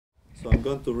So I'm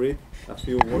going to read a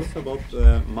few words about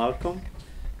Malcolm.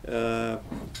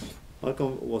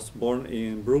 Malcolm was born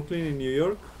in Brooklyn, in New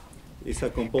York. He's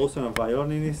a composer and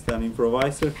violinist and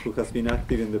improviser who has been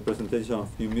active in the presentation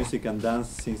of new music and dance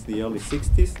since the early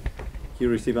 60s. He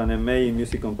received an MA in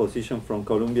music composition from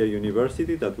Columbia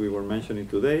University that we were mentioning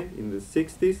today in the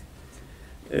 60s,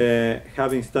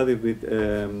 having studied with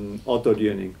Otto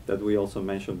Luening that we also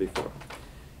mentioned before.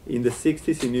 In the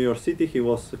 60s in New York City, he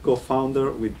was a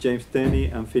co-founder with James Tenney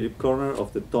and Philip Corner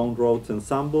of the Tone Roads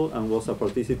Ensemble and was a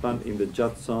participant in the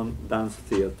Judson Dance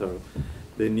Theater,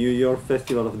 the New York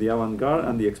Festival of the Avant-Garde,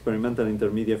 and the Experimental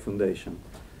Intermedia Foundation.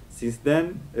 Since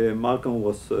then, Malcolm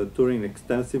was touring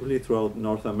extensively throughout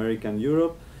North America and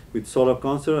Europe with solo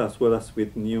concerts as well as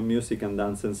with new music and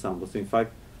dance ensembles. In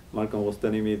fact, Malcolm was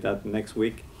telling me that next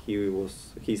week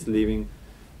he's leaving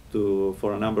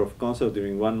for a number of concerts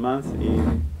during 1 month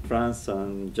in France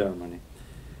and Germany.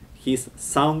 His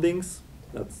soundings,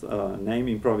 that's name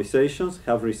improvisations,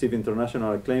 have received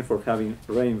international acclaim for having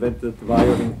reinvented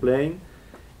violin playing,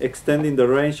 extending the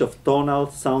range of tonal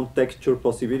sound texture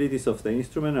possibilities of the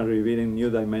instrument and revealing new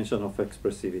dimension of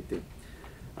expressivity.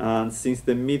 And since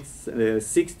the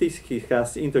mid-60s, he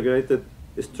has integrated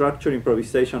structure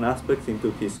improvisation aspects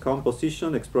into his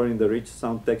composition, exploring the rich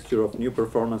sound texture of new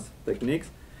performance techniques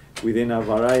within a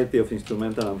variety of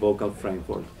instrumental and vocal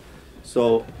frameworks.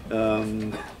 So,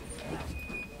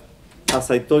 as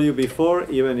I told you before,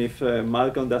 even if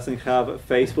Malcolm doesn't have a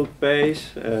Facebook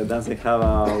page, doesn't have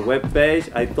a web page,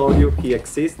 I told you he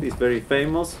exists, he's very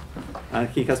famous, and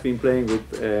he has been playing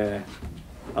with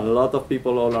a lot of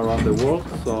people all around the world.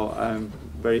 So I'm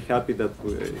very happy that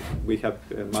we have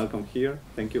Malcolm here.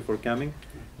 Thank you for coming.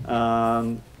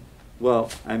 Well,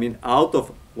 I mean, out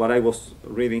of what I was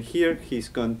reading here, he's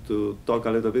going to talk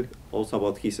a little bit also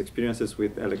about his experiences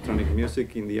with electronic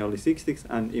music in the early 60s,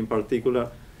 and in particular,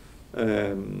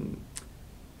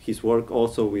 his work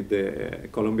also with the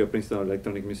Columbia Princeton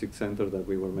Electronic Music Center that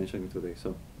we were mentioning today.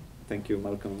 So thank you,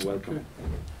 Malcolm. Welcome.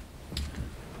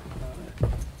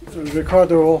 Okay.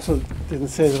 Ricardo also didn't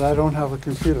say that I don't have a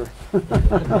computer.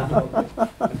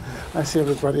 I see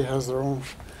everybody has their own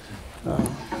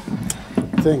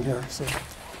thing here. So,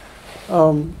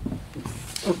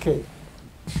 okay.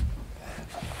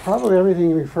 Probably everything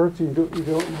you referred to, you don't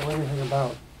know anything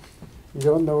about. You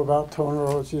don't know about tone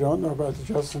roads. You don't know about the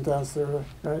Judson Dance Theater,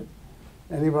 right?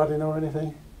 Anybody know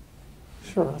anything?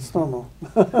 Sure, that's normal.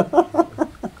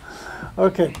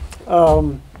 Okay.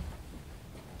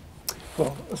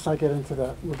 Well, let's not get into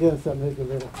that. We'll get into that maybe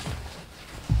later.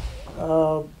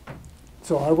 So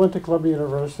I went to Columbia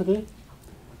University,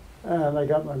 and I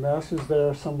got my master's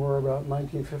there somewhere about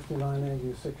 1959,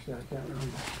 1960, I can't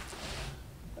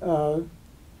remember.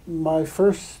 My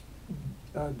first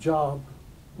job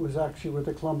was actually with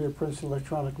the Columbia Princeton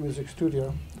Electronic Music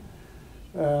Studio.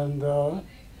 And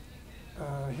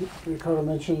Ricardo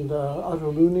mentioned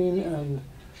Otto Luening and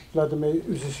Vladimir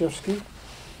Uzyshevsky.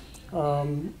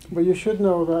 But you should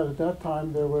know that at that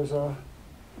time there was a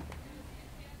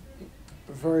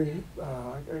very,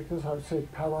 I guess I would say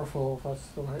powerful, if that's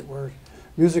the right word,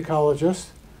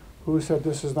 musicologist who said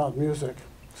this is not music.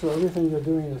 So everything you're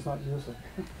doing is not music.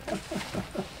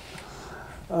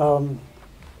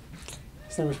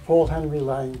 His name is Paul Henry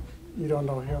Lang. You don't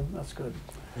know him, that's good.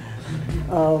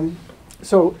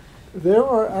 So there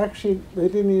were actually, they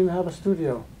didn't even have a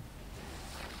studio.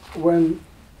 When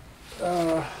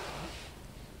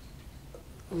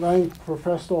Lang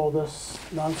professed all this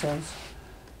nonsense,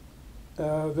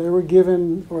 they were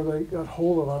given, or they got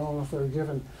hold of, I don't know if they were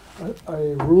given,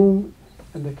 a room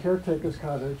in the caretaker's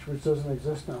cottage, which doesn't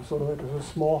exist now. So it was a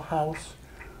small house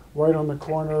right on the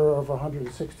corner of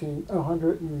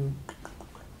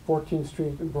 114th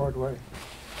Street and Broadway.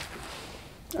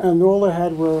 And all they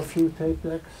had were a few tape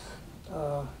decks.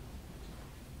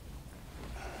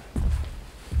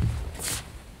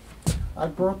 I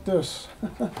brought this.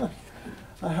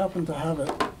 I happen to have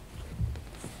it.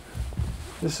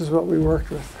 This is what we worked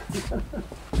with.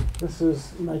 This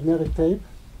is magnetic tape.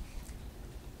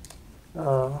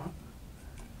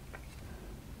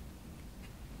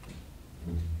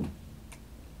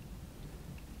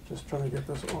 Just trying to get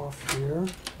this off here.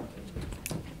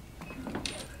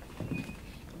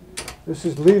 This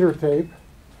is leader tape,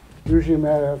 usually made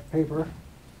out of paper.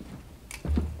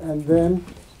 And then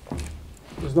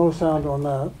there's no sound on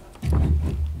that.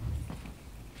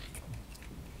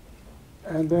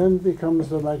 And then becomes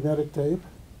the magnetic tape.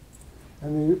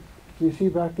 And you see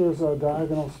back there's a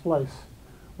diagonal splice.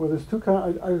 Well, there's two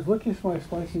kinds. I was looking for my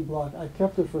splicing block. I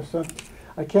kept it for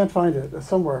I can't find it. It's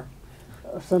somewhere.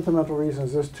 Sentimental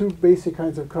reasons. There's two basic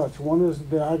kinds of cuts. One is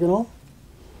diagonal,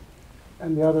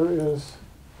 and the other is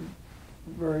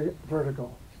very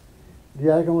vertical.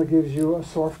 Diagonal gives you a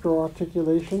softer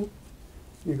articulation.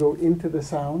 You go into the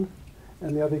sound,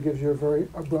 and the other gives you a very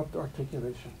abrupt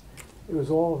articulation. It was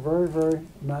all very, very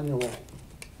manual.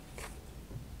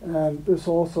 And this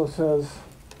also says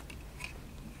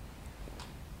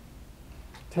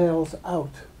tails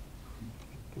out.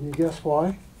 Can you guess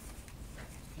why?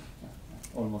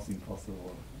 Almost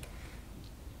impossible.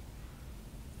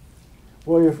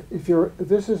 Well, if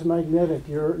this is magnetic,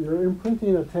 you're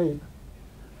imprinting a tape.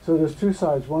 So there's two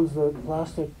sides. One's the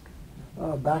plastic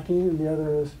backing, and the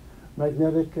other is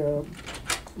magnetic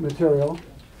material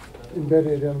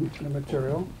embedded in the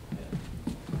material.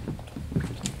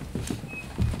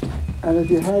 And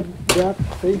if you had that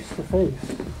face to face,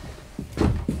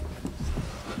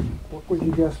 what would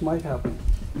you guess might happen?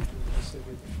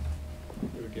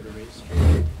 It would get erased.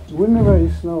 You wouldn't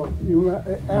erase, no. You,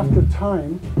 after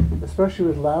time, especially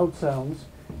with loud sounds,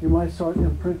 you might start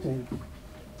imprinting,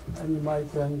 and you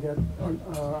might then get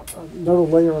another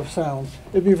layer of sound.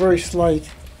 It'd be very slight,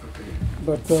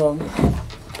 but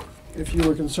if you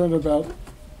were concerned about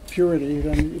purity,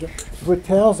 then you put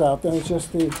tails out, then it's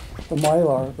just the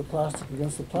mylar, the plastic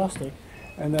against the plastic,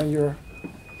 and then you're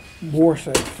more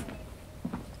safe.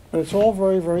 But it's all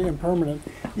very, very impermanent.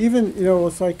 Even, you know,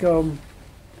 it's like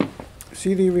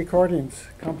CD recordings,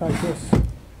 compact discs.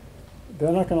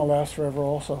 They're not going to last forever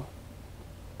also.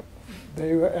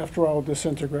 They, after a while,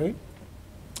 disintegrate.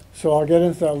 So I'll get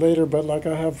into that later, but like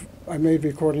I made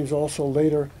recordings also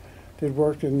later, did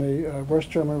work in the West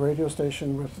German radio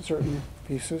station with certain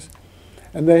pieces.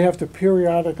 And they have to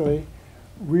periodically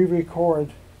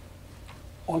re-record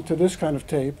onto this kind of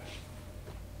tape,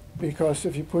 because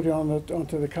if you put it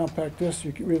onto the compact disc,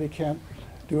 you really can't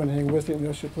do anything with it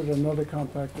unless you put another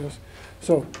compact disc.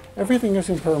 So everything is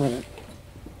impermanent.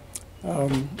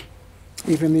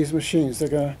 Even these machines, they're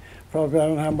going to probably, I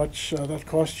don't know how much that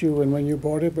cost you and when you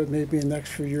bought it, but maybe in the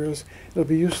next few years it'll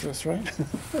be useless, right?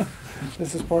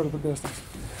 This is part of the business.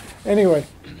 Anyway,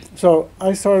 so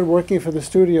I started working for the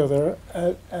studio there,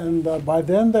 and by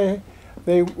then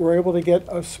they were able to get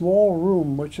a small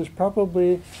room, which is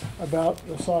probably about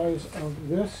the size of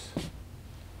this.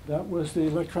 That was the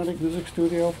Electronic Music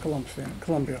Studio of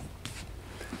Columbia.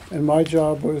 And my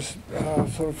job was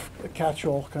sort of a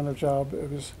catch-all kind of job. It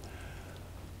was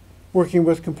working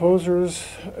with composers.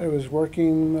 It was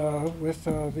working with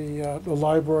the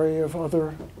library of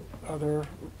other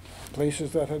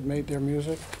places that had made their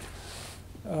music,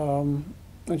 and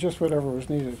just whatever was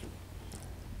needed.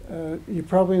 You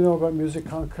probably know about musique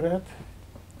concrète,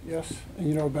 yes? And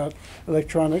you know about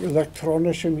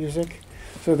electronische music.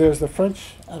 So there's the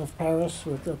French out of Paris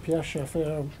with Pierre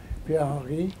Schaeffer, Pierre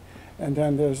Henry, and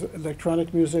then there's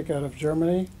electronic music out of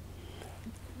Germany.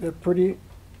 They're pretty,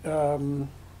 not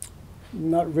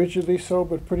rigidly so,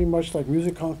 but pretty much like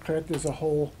musique concrète is a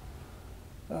whole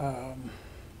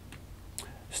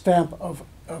stamp of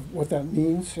what that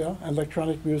means, yeah? And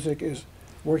electronic music is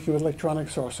working with electronic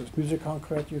sources. Musique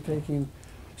concrète, you're taking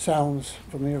sounds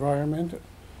from the environment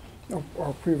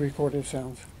or pre-recorded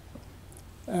sounds.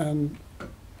 And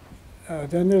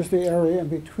then there's the area in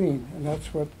between, and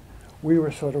that's what we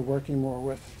were sort of working more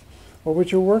with. Well,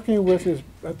 what you're working with is,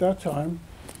 at that time,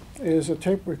 is a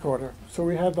tape recorder. So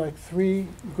we had like 3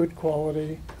 good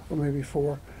quality, or maybe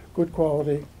 4 good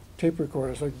quality tape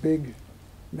recorders, like big,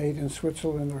 made in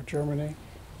Switzerland or Germany.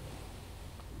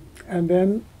 And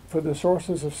then for the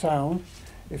sources of sound,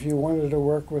 if you wanted to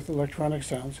work with electronic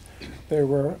sounds, there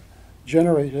were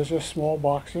generators, just small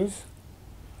boxes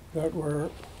that were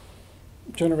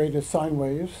generated sine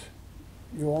waves.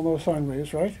 You all know sine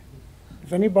waves, right?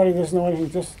 If anybody doesn't know anything,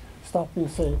 just stop me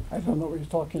and say, I don't know what you're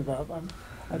talking about.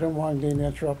 I don't mind being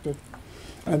interrupted.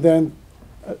 And then,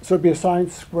 so it'd be a sine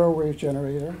square wave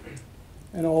generator.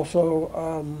 And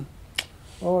also,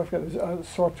 oh, I've got a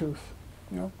sawtooth,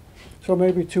 you know? So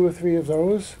maybe 2 or 3 of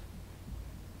those.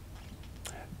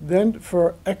 Then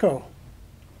for echo,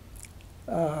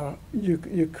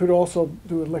 you could also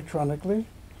do it electronically,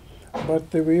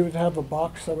 but we would have a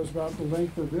box that was about the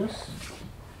length of this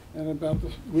and about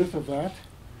the width of that,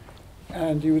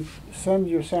 and you would send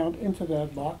your sound into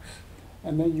that box,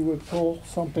 and then you would pull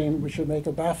something which would make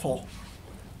a baffle,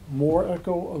 more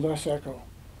echo or less echo.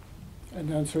 And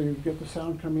then so you get the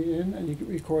sound coming in, and you could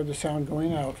record the sound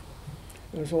going out.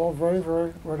 It was all very,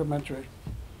 very rudimentary.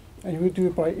 And you would do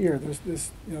it by ear. There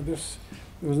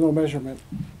was no measurement.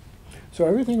 So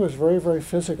everything was very, very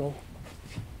physical.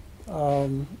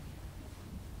 And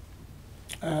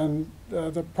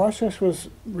the process was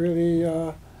really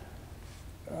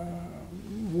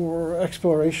more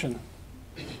exploration.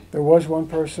 There was one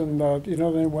person, you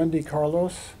know the name Wendy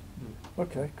Carlos?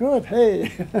 Okay, good.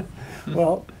 Hey.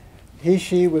 Well,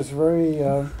 she was very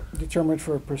determined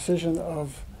for precision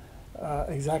of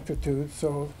exactitude,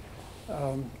 so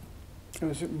it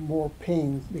was more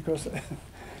pain because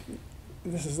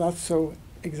this is not so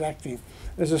exacting.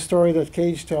 There's a story that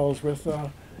Cage tells with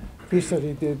a piece that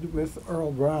he did with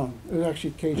Earl Brown. It was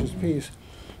actually Cage's piece,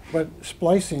 but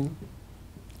splicing.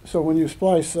 So when you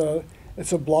splice,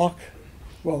 it's a block.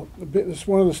 Well, this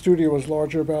one in the studio was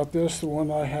larger about this. The one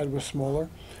I had was smaller.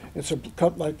 It's a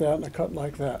cut like that and a cut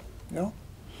like that. You know?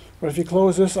 But if you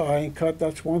close this eye and cut,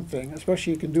 that's one thing.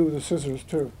 Especially you can do with the scissors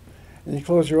too. And you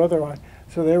close your other eye.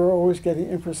 So they were always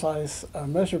getting imprecise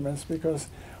measurements because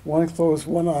one closed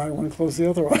one eye, one closed the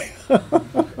other eye.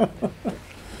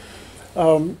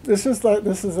 This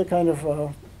is a kind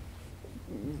of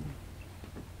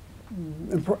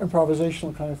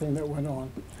improvisational kind of thing that went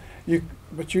on.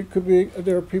 But you could be.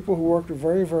 There are people who worked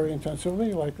very, very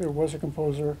intensively. Like there was a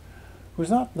composer who's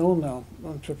not known now.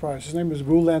 I'm surprised. His name was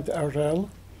Bülent Erel.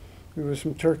 He was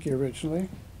from Turkey originally,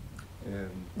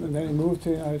 and then he moved to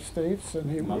the United States. And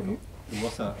he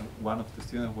was one of the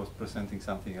students was presenting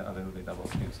something a little bit about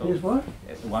him. So he's what?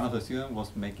 One of the students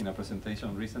was making a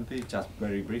presentation recently, just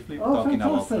very briefly, oh, talking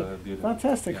fantastic. about the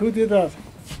fantastic. Yeah. Who did that?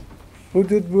 Who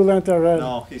did Bülent Erel?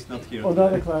 No, he's not here. Oh,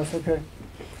 not in class. Okay.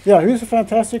 Yeah, he was a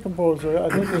fantastic composer. I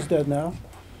think he's dead now.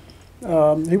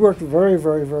 He worked very,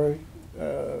 very, very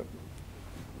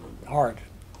hard.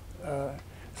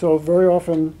 So very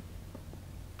often,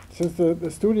 since the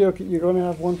studio, you're going to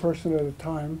have one person at a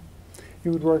time, he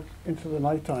would work into the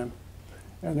nighttime.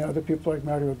 And the other people like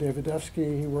Mario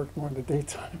Davidevsky, he worked more in the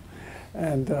daytime.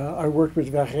 And I worked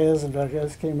with Varese, and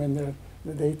Varese came in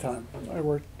the daytime. I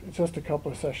worked just a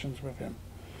couple of sessions with him.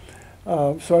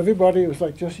 So everybody was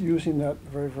like just using that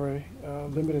very, very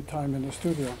limited time in the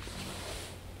studio.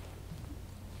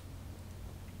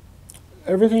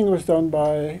 Everything was done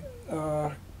by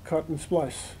cut and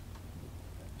splice.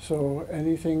 So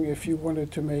anything, if you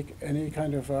wanted to make any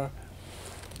kind of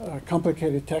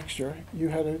complicated texture, you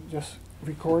had to just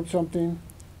record something,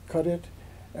 cut it,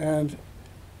 and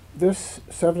this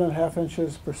 7.5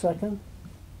 inches per second.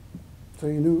 So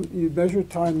you measured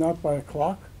time not by a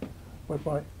clock, but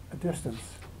by a distance.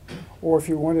 Or if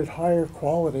you wanted higher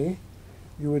quality,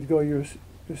 you would go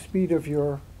the speed of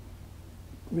your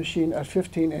machine at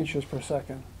 15 inches per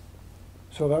second.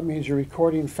 So that means you're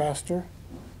recording faster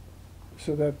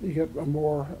so that you get a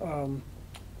more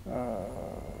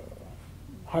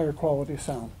higher quality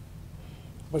sound.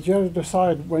 But you had to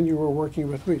decide when you were working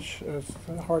with which. It's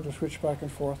hard to switch back and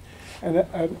forth. And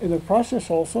in the process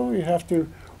also, you have to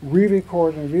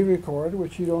re-record and re-record,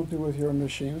 which you don't do with your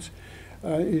machines.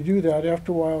 You do that.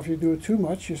 After a while, if you do it too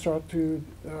much, you start to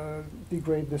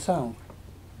degrade the sound.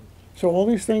 So all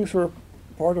these things were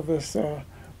part of this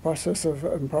process of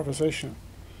improvisation.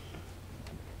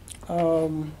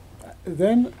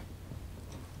 Then,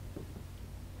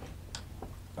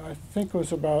 I think it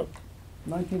was about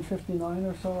 1959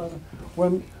 or so,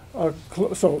 when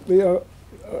so the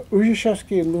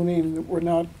Ujiszewski and Lunin were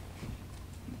not,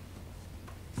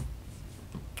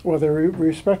 well, they were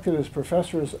respected as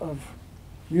professors of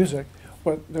music,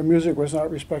 but their music was not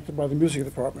respected by the music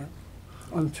department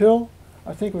until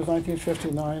I think it was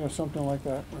 1959 or something like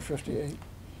that, or 58.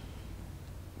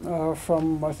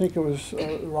 From I think it was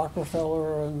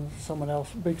Rockefeller and someone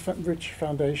else, big rich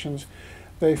foundations.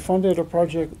 They funded a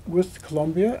project with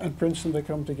Columbia and Princeton to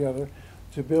come together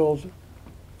to build,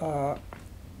 I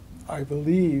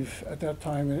believe at that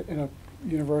time in a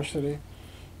university,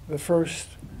 the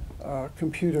first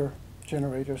computer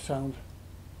generator sound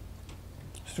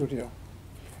studio.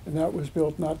 And that was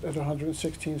built not at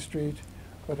 116th Street,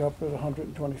 but up at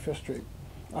 125th Street.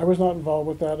 I was not involved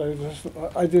with that.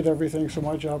 I did everything, so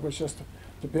my job was just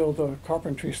to build the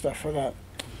carpentry stuff for that.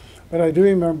 But I do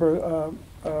remember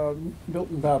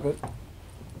Milton Babbitt.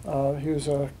 He was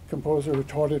a composer who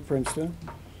taught at Princeton,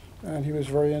 and he was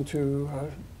very into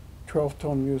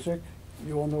 12-tone music.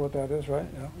 You all know what that is, right?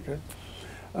 Yeah,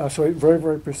 okay. So very,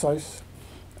 very precise.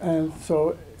 And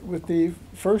so with the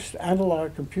first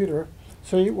analog computer,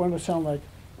 so you want to sound like,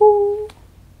 woo,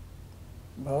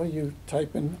 well, you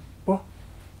type in,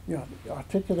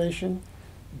 articulation,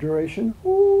 duration,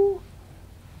 woo,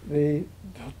 the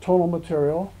tonal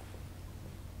material,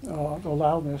 the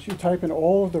loudness. You type in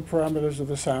all of the parameters of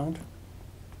the sound,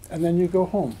 and then you go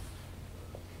home.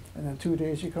 And in 2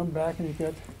 days you come back and you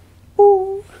get,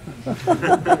 woo.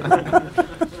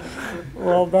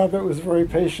 Well, Babbitt was very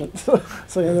patient, so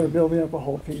he ended up building up a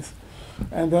whole piece.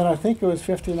 And then I think it was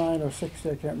 59 or 60,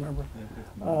 I can't remember.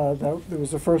 There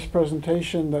was the first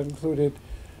presentation that included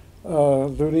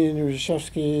Lunin,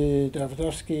 Ujiszewski,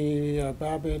 Davidevsky,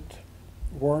 Babbitt,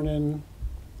 Warren,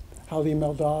 Halim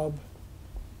Eldab.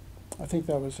 I think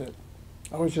that was it.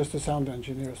 I was just a sound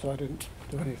engineer, so I didn't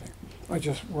do anything. I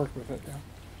just worked with it,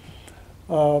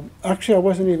 yeah. Actually, I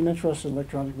wasn't even interested in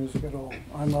electronic music at all.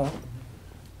 I'm a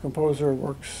composer, a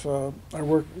lot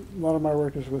of my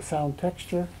work is with sound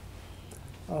texture,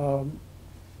 and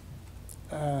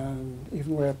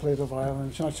even the way I play the violin,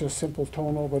 it's not just simple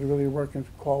tonal, but really working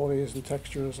with qualities and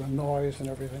textures and noise and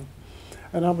everything.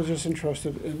 And I was just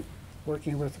interested in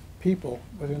working with people,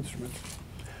 with instruments.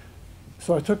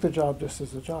 So I took the job just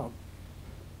as a job.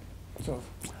 So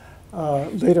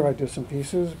later I did some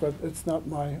pieces, but it's not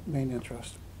my main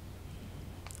interest.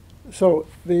 So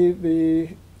the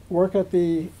work at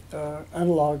the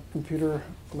analog computer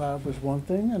lab was one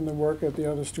thing, and the work at the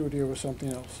other studio was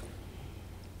something else.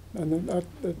 And then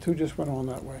the two just went on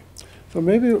that way. So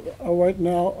maybe right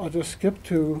now I'll just skip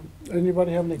to,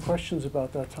 anybody have any questions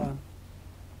about that time?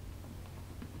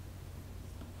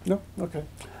 No? Okay.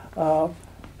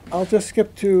 I'll just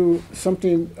skip to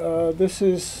something, this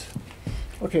is,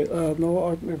 okay,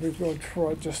 no, maybe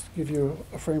I'll just give you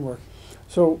a framework.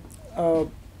 So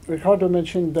Ricardo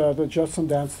mentioned the Judson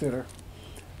Dance Theater.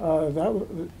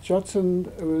 Judson,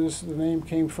 the name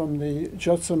came from the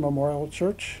Judson Memorial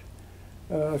Church.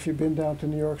 If you've been down to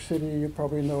New York City, you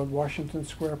probably know Washington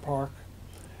Square Park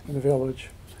in the Village.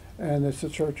 And it's a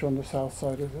church on the south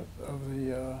side of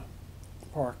the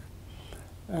park.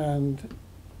 And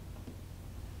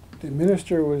the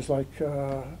minister was like,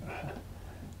 to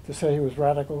say he was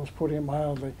radical was putting it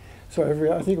mildly. So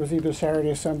I think it was either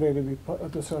Saturday or Sunday, there'd be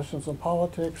discussions on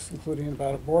politics, including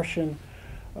about abortion.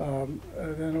 And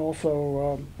then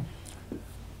also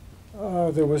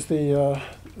there was the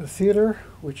theater,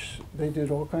 which they did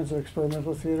all kinds of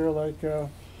experimental theater, like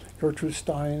Gertrude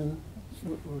Stein,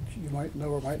 which you might know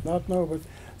or might not know, but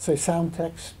say sound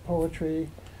text poetry.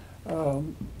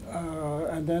 And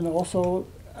then also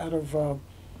out of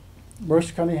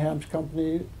Merce Cunningham's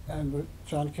company and with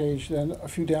John Cage, then a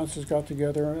few dancers got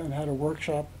together and had a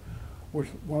workshop with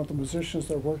one of the musicians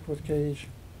that worked with Cage.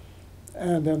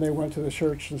 And then they went to the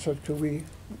church and said, could we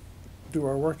do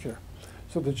our work here?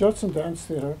 So the Judson Dance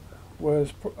Theater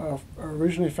was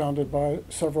originally founded by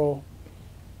several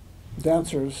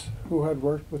dancers who had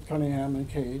worked with Cunningham and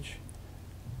Cage.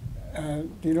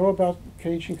 And do you know about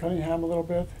Cage and Cunningham a little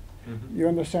bit? Mm-hmm. You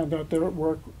understand that their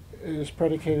work is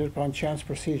predicated upon chance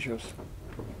procedures.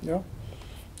 Yeah?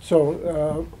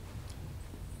 So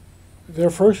their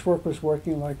first work was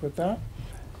working like with that.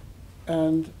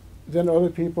 And then other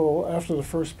people, after the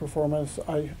first performance,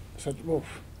 I said, well,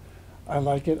 I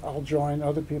like it, I'll join.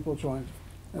 Other people joined.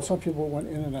 And some people went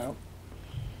in and out.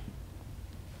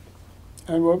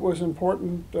 And what was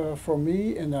important for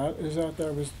me in that is that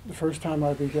that was the first time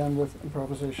I began with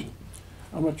improvisation.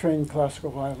 I'm a trained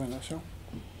classical violinist, yeah?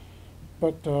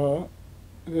 But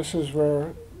this is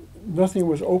where nothing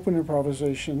was open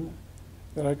improvisation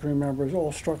that I can remember. It was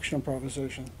all structured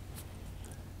improvisation.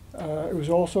 It was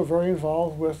also very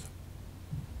involved with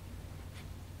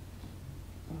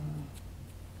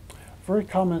very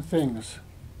common things,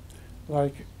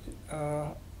 like,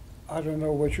 I don't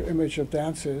know what your image of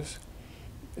dance is.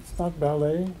 It's not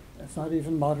ballet, it's not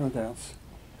even modern dance.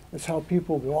 It's how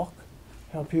people walk,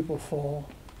 how people fall,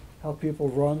 how people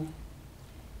run,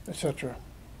 etc.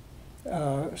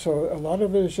 So a lot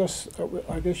of it is just,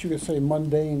 I guess you could say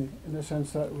mundane, in the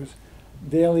sense that it was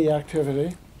daily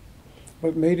activity,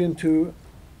 but made into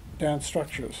dance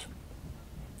structures.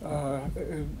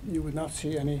 You would not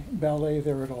see any ballet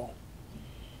there at all.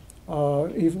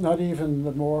 Not even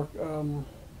the more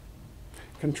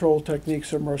controlled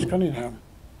techniques of Merce Cunningham,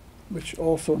 which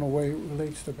also in a way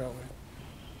relates to ballet.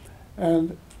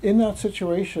 And in that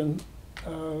situation,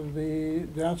 the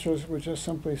dancers would just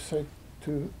simply say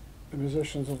to the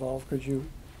musicians involved, could you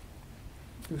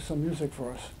do some music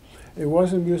for us? It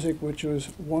wasn't music which was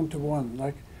one-to-one,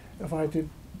 like if I did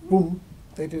boom,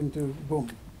 they didn't do boom.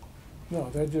 No,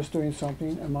 they're just doing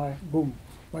something and my boom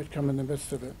might come in the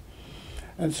midst of it.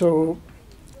 And so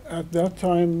at that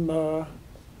time,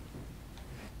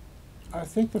 I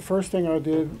think the first thing I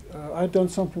did, I'd done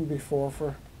something before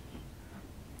for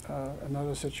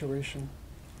another situation.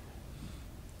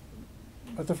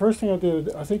 But the first thing I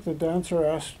did, I think the dancer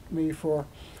asked me for,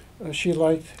 she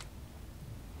liked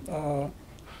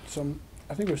some,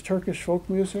 I think it was Turkish folk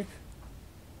music,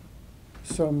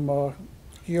 some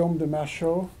Guillaume de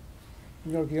Machaut.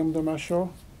 You know Guillaume de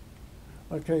Machaut?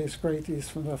 Okay, he's great. He's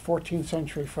from the 14th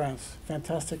century France.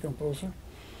 Fantastic composer.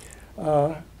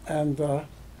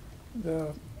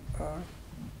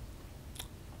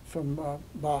 From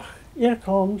Bach, here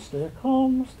comes, the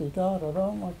da-da-da.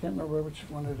 I can't remember which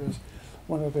one it is.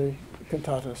 One of the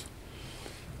cantatas.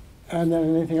 and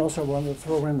then anything else I wanted to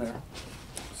throw in there.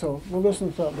 So we'll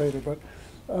listen to that later, but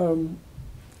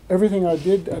everything I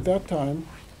did at that time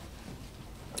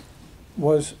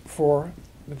was for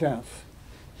the dance.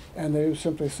 And they would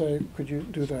simply say, could you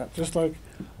do that? Just like,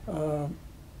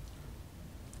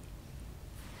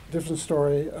 different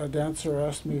story, a dancer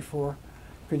asked me for,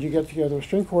 could you get together a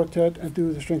string quartet and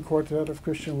do the string quartet of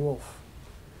Christian Wolff?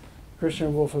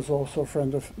 Christian Wolff is also a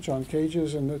friend of John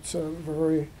Cage's, and it's a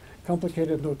very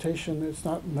complicated notation. It's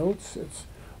not notes, it's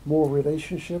more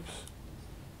relationships.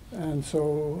 And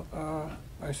so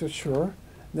I said, sure,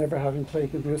 never having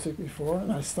played the music before,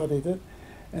 and I studied it.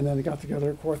 And then we got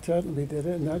together a quartet and we did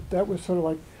it, and that was sort of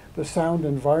like the sound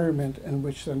environment in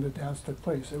which then the dance took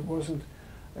place. It wasn't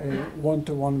a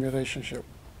one-to-one relationship.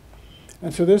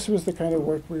 And so this was the kind of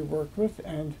work we worked with,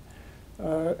 and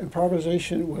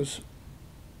improvisation was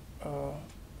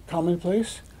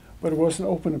commonplace, but it wasn't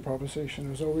open improvisation.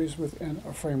 It was always within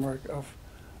a framework of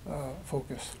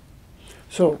focus.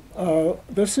 So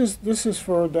this is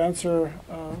for dancer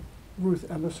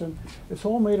Ruth Emerson. It's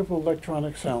all made up of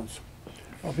electronic sounds.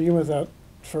 I'll begin with that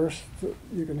first.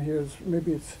 You can hear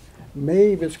maybe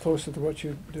it's closer to what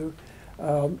you do.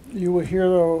 You will hear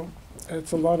though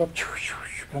it's a lot of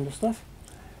kind of stuff.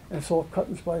 And it's all cut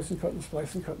and splice and cut and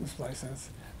splice and cut and splice, and it's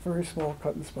very small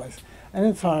cut and splice. And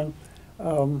in time,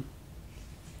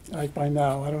 like by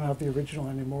now, I don't have the original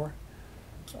anymore.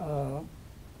 All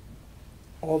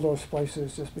those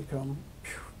splices just become,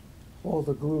 all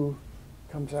the glue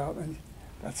comes out, and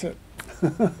that's it.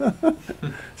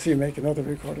 So you make another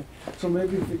recording. So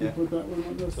maybe if you can put that one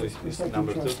on this. So it's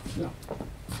number 2? Yeah.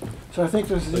 So I think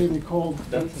this is even called.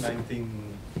 That's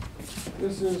 19.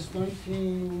 This is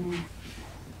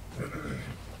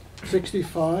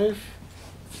 1965.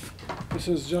 This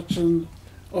is Judson.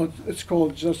 Oh, it's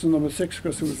called Judson number 6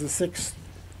 because it was the 6th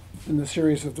in the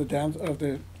series of the dance of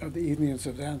the evenings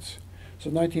of dance. So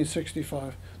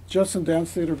 1965. Judson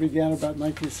Dance Theater began about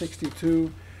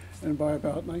 1962, and by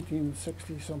about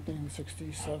 1960 something,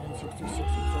 67, 66,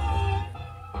 etc.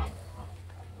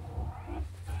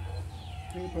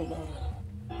 Can you put that on?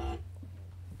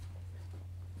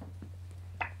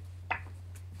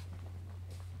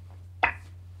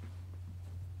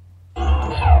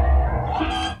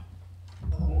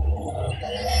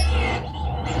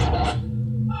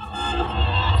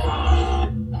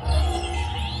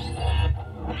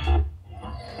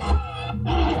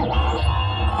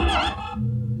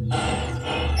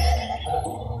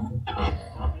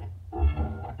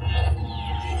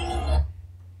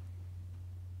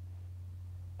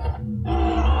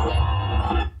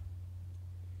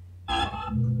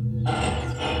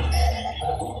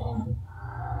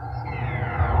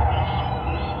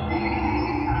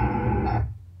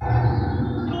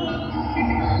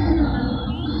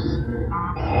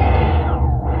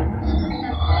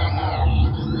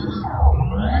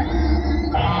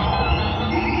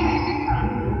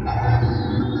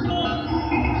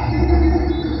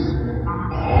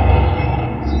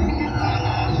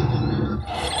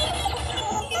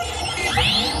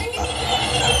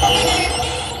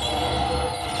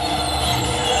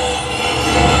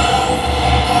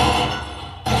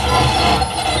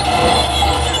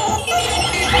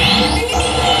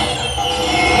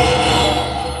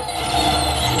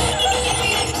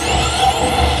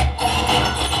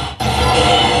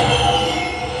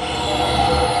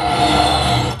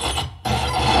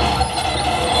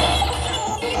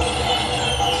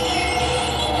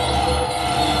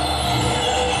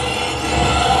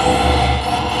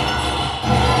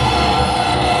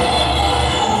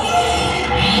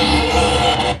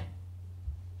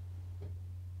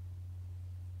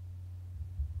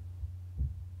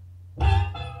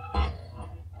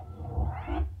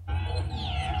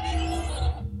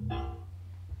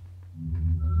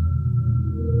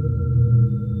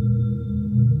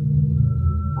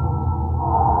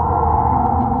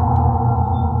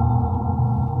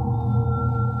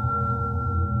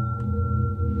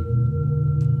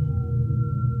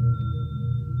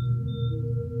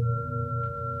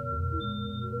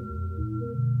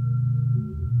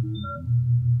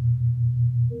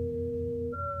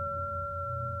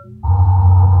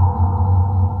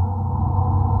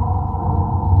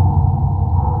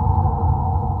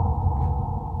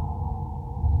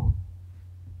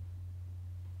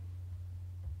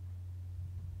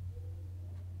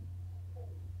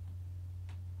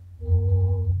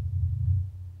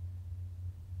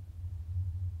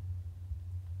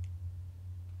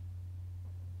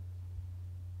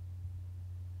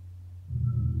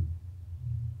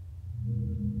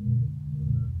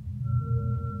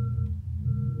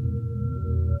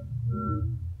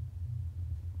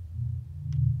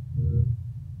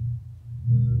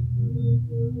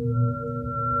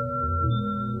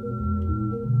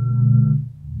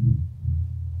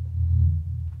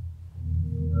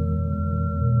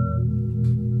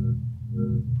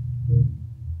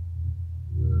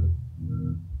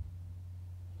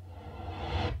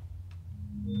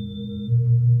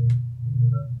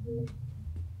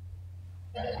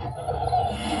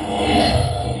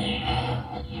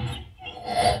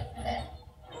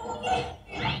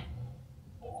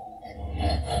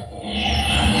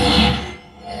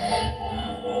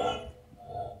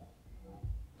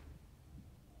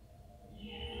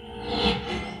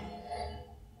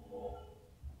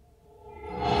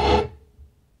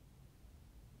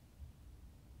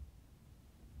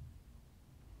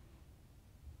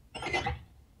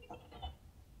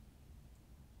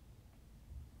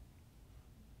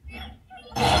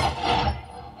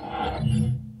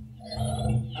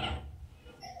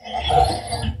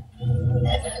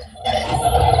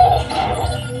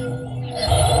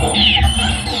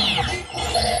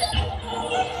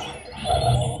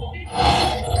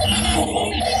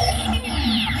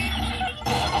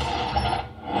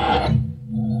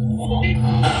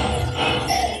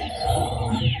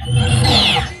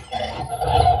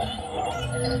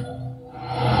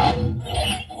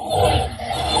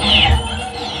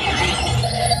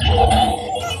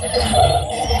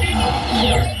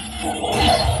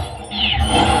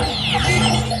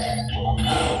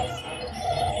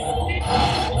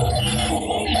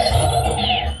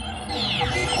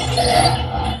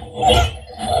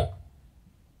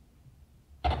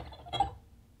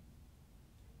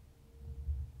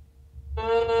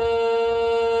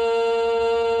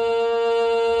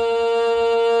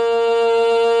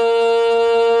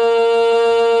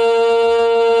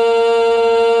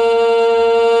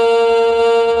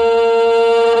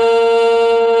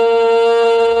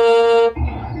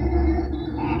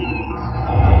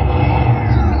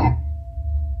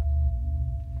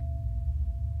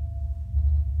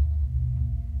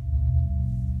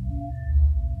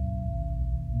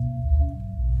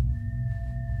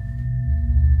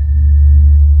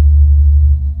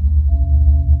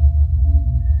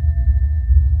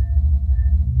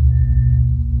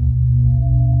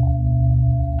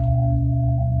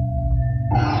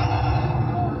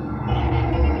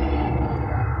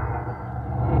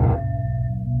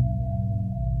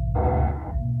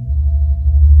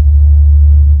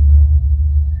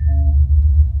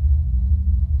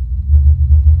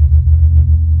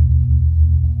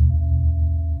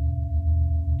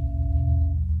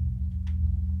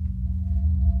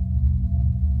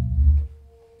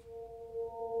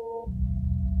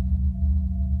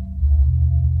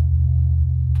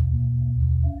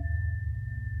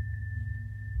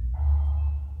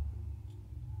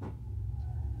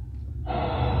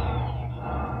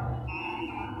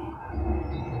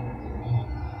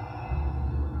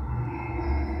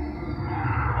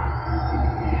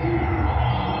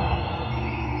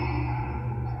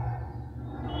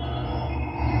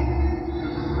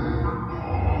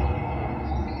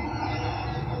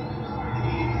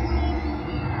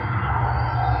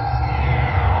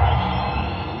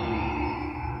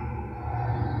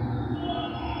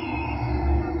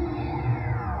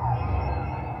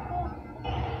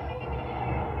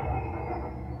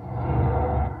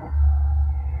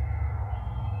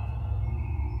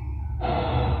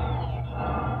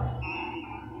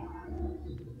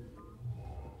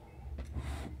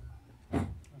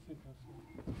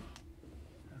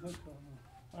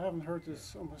 haven't heard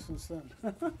this almost since then.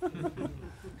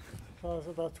 So I was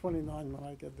about 29 when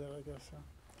I did that, I guess.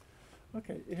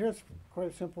 Okay, here's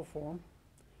quite a simple form,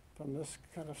 from this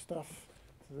kind of stuff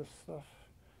to this stuff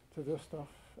to this stuff,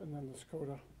 and then this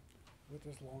coda with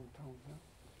this long tone. Yeah?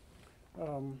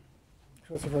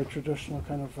 So it's a very traditional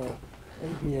kind of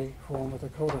ABA form with a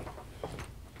coda.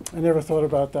 I never thought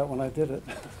about that when I did it.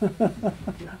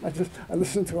 I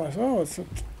listened to it, I said, oh, it's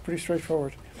pretty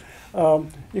straightforward.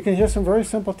 You can hear some very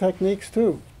simple techniques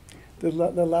too. The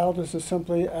loudness is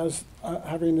simply as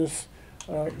having this.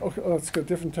 Let's go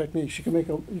different techniques. You can make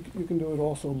you can do it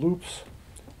also loops.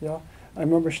 Yeah, I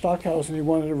remember Stockhausen. He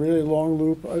wanted a really long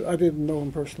loop. I didn't know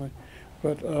him personally,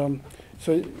 but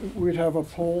so we'd have a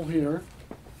pole here,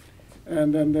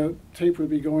 and then the tape would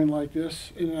be going like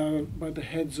this in and out by the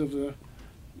heads of the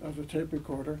tape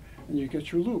recorder, and you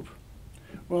get your loop.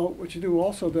 Well, what you do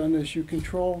also then is you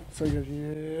control, so you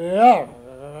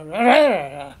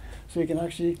so you can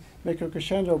actually make a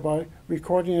crescendo by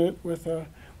recording it with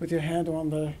your hand on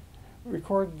the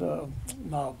record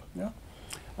knob. Yeah.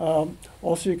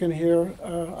 Also, you can hear,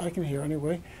 I can hear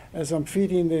anyway, as I'm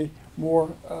feeding the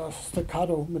more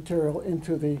staccato material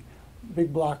into the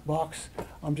big black box.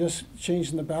 I'm just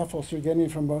changing the baffle, so you're getting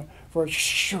from a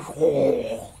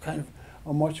kind of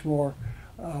a much more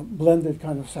blended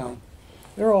kind of sound.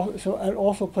 They're and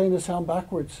also playing the sound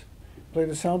backwards. Play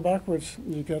the sound backwards,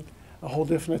 you get a whole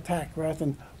different attack. Rather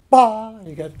than ba,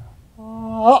 you get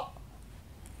ah.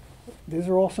 These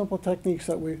are all simple techniques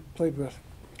that we played with.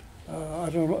 I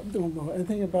don't know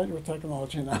anything about your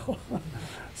technology now.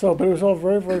 So, but it was all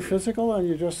very, very physical, and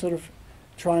you just sort of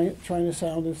trying to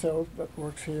sound and say, oh, that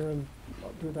works here, and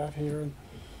I'll do that here,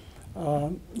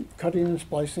 and cutting and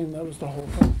splicing. That was the whole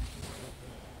thing.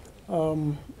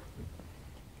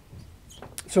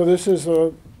 So this is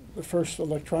the first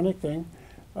electronic thing.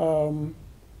 I'm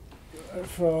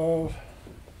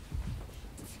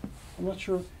not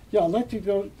sure. Yeah, I'd like to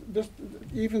go to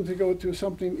go to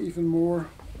something even more.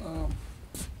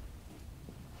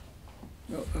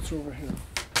 No, that's over here.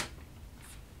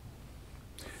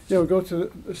 Yeah, we'll go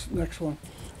to this next one.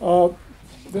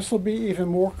 This will be even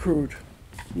more crude.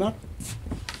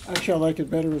 Actually, I like it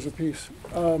better as a piece.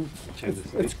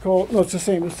 It's called, no, it's the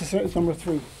same. It's the same. It's number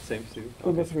 3. Same too?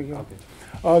 Number 3, yeah.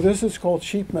 Okay. This is called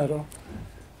sheep meadow.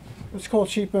 It's called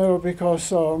sheep meadow because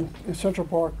in Central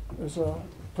Park there's a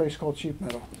place called Sheep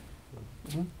Meadow.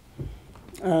 Mm-hmm.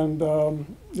 And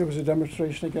there was a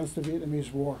demonstration against the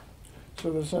Vietnamese War.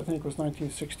 So this, I think, was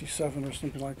 1967 or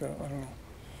something like that. I don't know.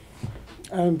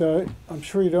 And I'm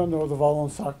sure you don't know the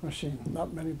Vollensack machine.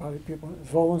 Not many people.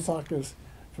 Vollensack is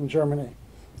from Germany.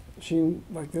 Machine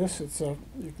like this, you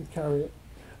can carry it.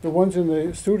 The ones in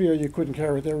the studio you couldn't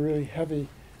carry. They're really heavy,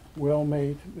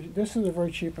 well-made. This is a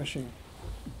very cheap machine.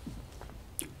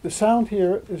 The sound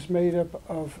here is made up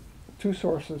of 2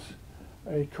 sources: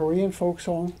 a Korean folk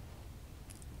song.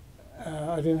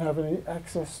 I didn't have any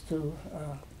access to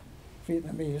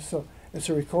Vietnamese, so it's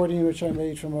a recording which I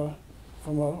made from an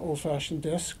old-fashioned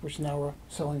disc, which now we're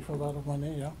selling for a lot of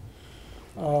money. Yeah,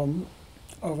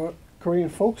 of a Korean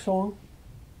folk song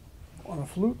on a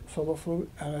flute, solo flute,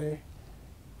 and a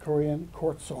Korean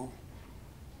court song.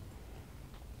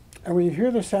 And when you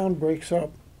hear the sound breaks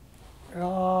up,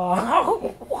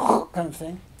 kind of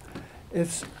thing,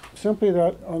 it's simply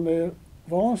that on the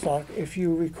Vollensack, if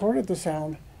you recorded the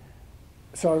sound,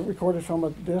 so I recorded from a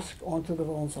disc onto the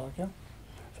Vollensack, yeah?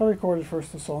 So I recorded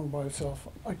first the song by itself.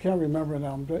 I can't remember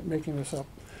now, I'm making this up.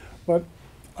 But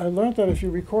I learned that if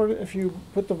you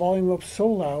put the volume up so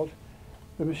loud,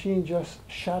 the machine just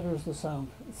shatters the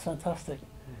sound. It's fantastic.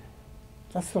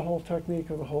 That's the whole technique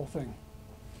of the whole thing.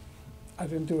 I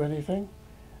didn't do anything,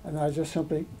 and I just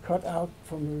simply cut out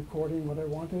from the recording what I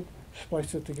wanted,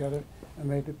 spliced it together, and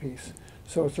made the piece.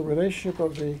 So it's a relationship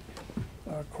of the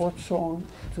court song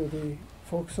to the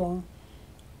folk song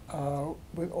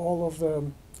with all of the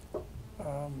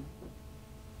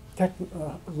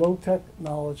low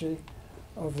technology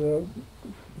of the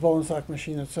Vollensack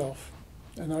machine itself.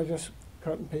 And I just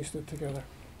cut and pasted it together.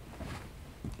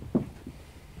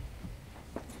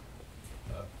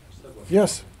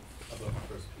 Yes. About the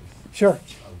first piece. Sure.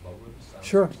 What were the sound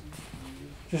Sure. sources you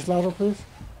used? Just louder, please.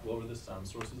 What were the sound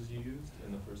sources you used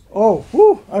in the first piece? Oh,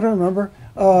 whew, I don't remember.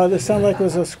 It sounded like it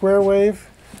was a square wave.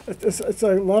 It's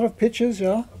a lot of pitches,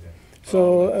 yeah. Okay.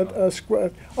 So a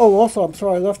square. Oh, also, I'm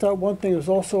sorry, I left out one thing. There's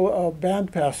also a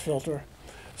bandpass filter.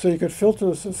 So you could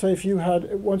filter, so say if you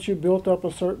had, once you built up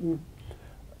a certain,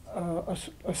 a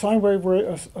sine wave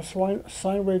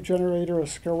generator, a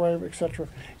square wave, etc.,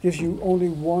 gives you only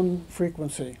one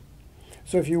frequency.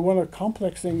 So if you want a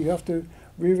complex thing, you have to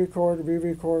re-record,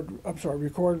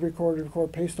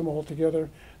 record, paste them all together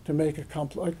to make a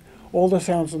complex. All the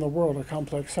sounds in the world are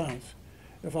complex sounds.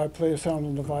 If I play a sound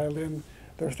on the violin,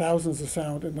 there are thousands of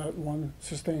sound in that one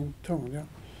sustained tone. Yeah.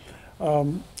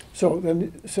 So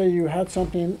then, say you had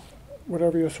something,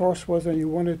 whatever your source was, and you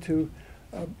wanted to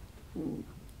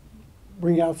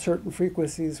bring out certain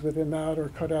frequencies within that, or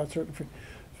cut out certain frequencies.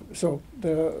 So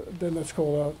then that's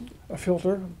called a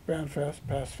filter,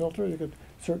 pass filter. You get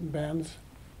certain bands.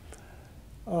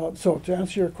 So to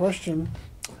answer your question,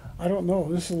 I don't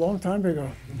know. This is a long time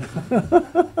ago.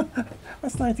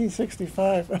 That's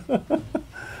 1965.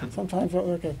 Sometimes,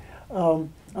 okay.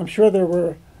 I'm sure there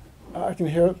were, I can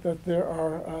hear that there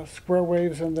are square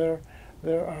waves in there.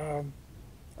 There are,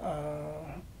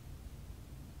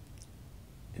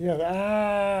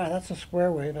 yeah, that's a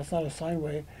square wave. That's not a sine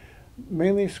wave.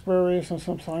 Mainly square waves and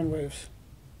some sine waves.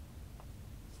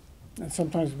 And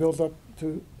sometimes build up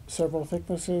to several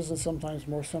thicknesses and sometimes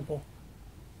more simple.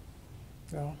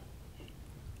 Yeah.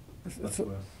 Was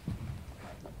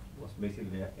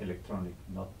basically electronic,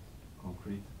 not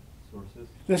concrete sources?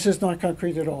 This is not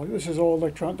concrete at all. This is all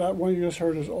electronic. That one you just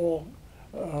heard is all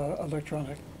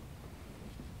electronic.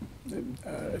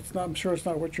 It's not, I'm sure it's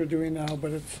not what you're doing now,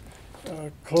 but it's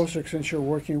closer since you're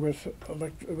working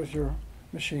with your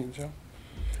machines. Yeah?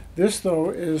 This, though,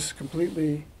 is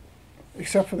completely,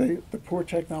 except for the poor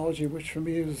technology, which for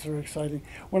me is very exciting.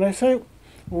 When I say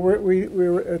we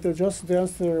were at the Just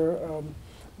Dance there,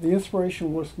 the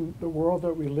inspiration was the world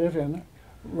that we live in,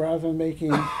 rather than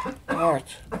making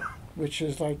art, which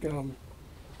is like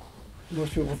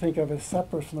most people think of as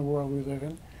separate from the world we live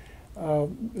in.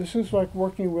 This is like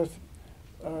working with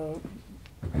the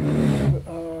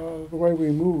way we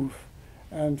move.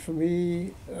 And for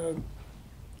me,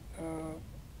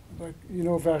 like, you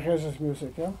know Varèse's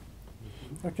music, yeah?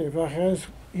 Okay, Varèse,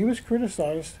 he was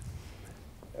criticized.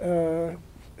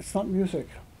 It's not music.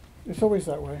 It's always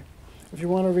that way. If you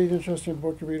want to read an interesting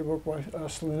book, you read a book by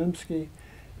Slonimsky.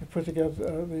 He put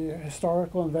together the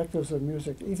historical invectives of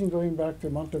music, even going back to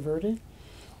Monteverdi,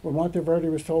 where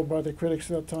Monteverdi was told by the critics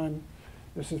at that time,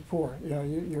 this is poor. You know,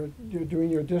 you're doing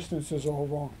your distances all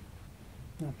wrong.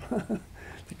 Yeah.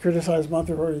 To criticize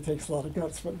Monteverdi takes a lot of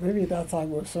guts, but maybe at that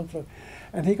time it was simpler.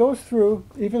 And he goes through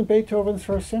even Beethoven's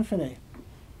First Symphony.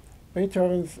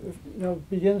 Beethoven's,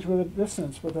 begins with a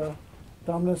dissonance, with a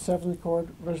dominant seventh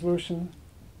chord resolution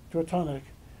to a tonic,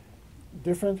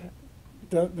 different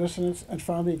dissonance, and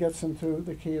finally gets into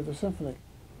the key of the symphony.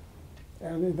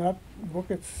 And in that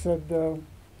book it said,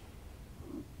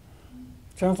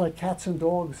 sounds like cats and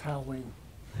dogs howling.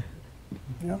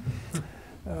 Yeah.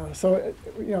 So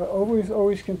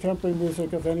always contemporary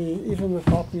music of any, even with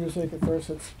pop music. At first,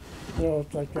 it's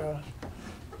like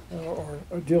or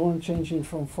Dylan changing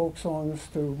from folk songs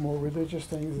to more religious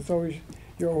things. It's always,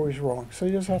 you're always wrong. So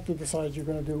you just have to decide you're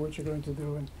going to do what you're going to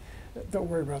do, and don't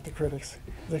worry about the critics.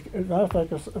 As a matter of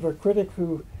fact, if a critic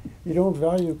who you don't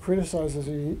value criticizes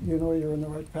you, you know you're in the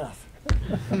right path.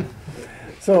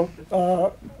 So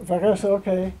Varèse said,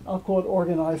 okay, I'll call it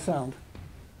organized sound.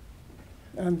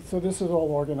 And so this is all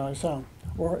organized sound,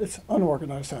 or it's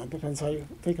unorganized sound, depends how you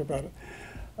think about it.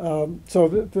 So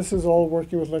this is all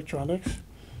working with electronics,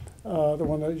 the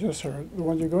one that you just heard. The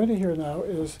one you're going to hear now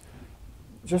is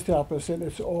just the opposite.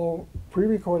 It's all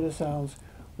pre-recorded sounds,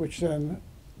 which then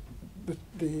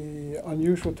the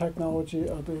unusual technology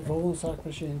of the Volensack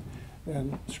machine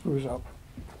then screws up.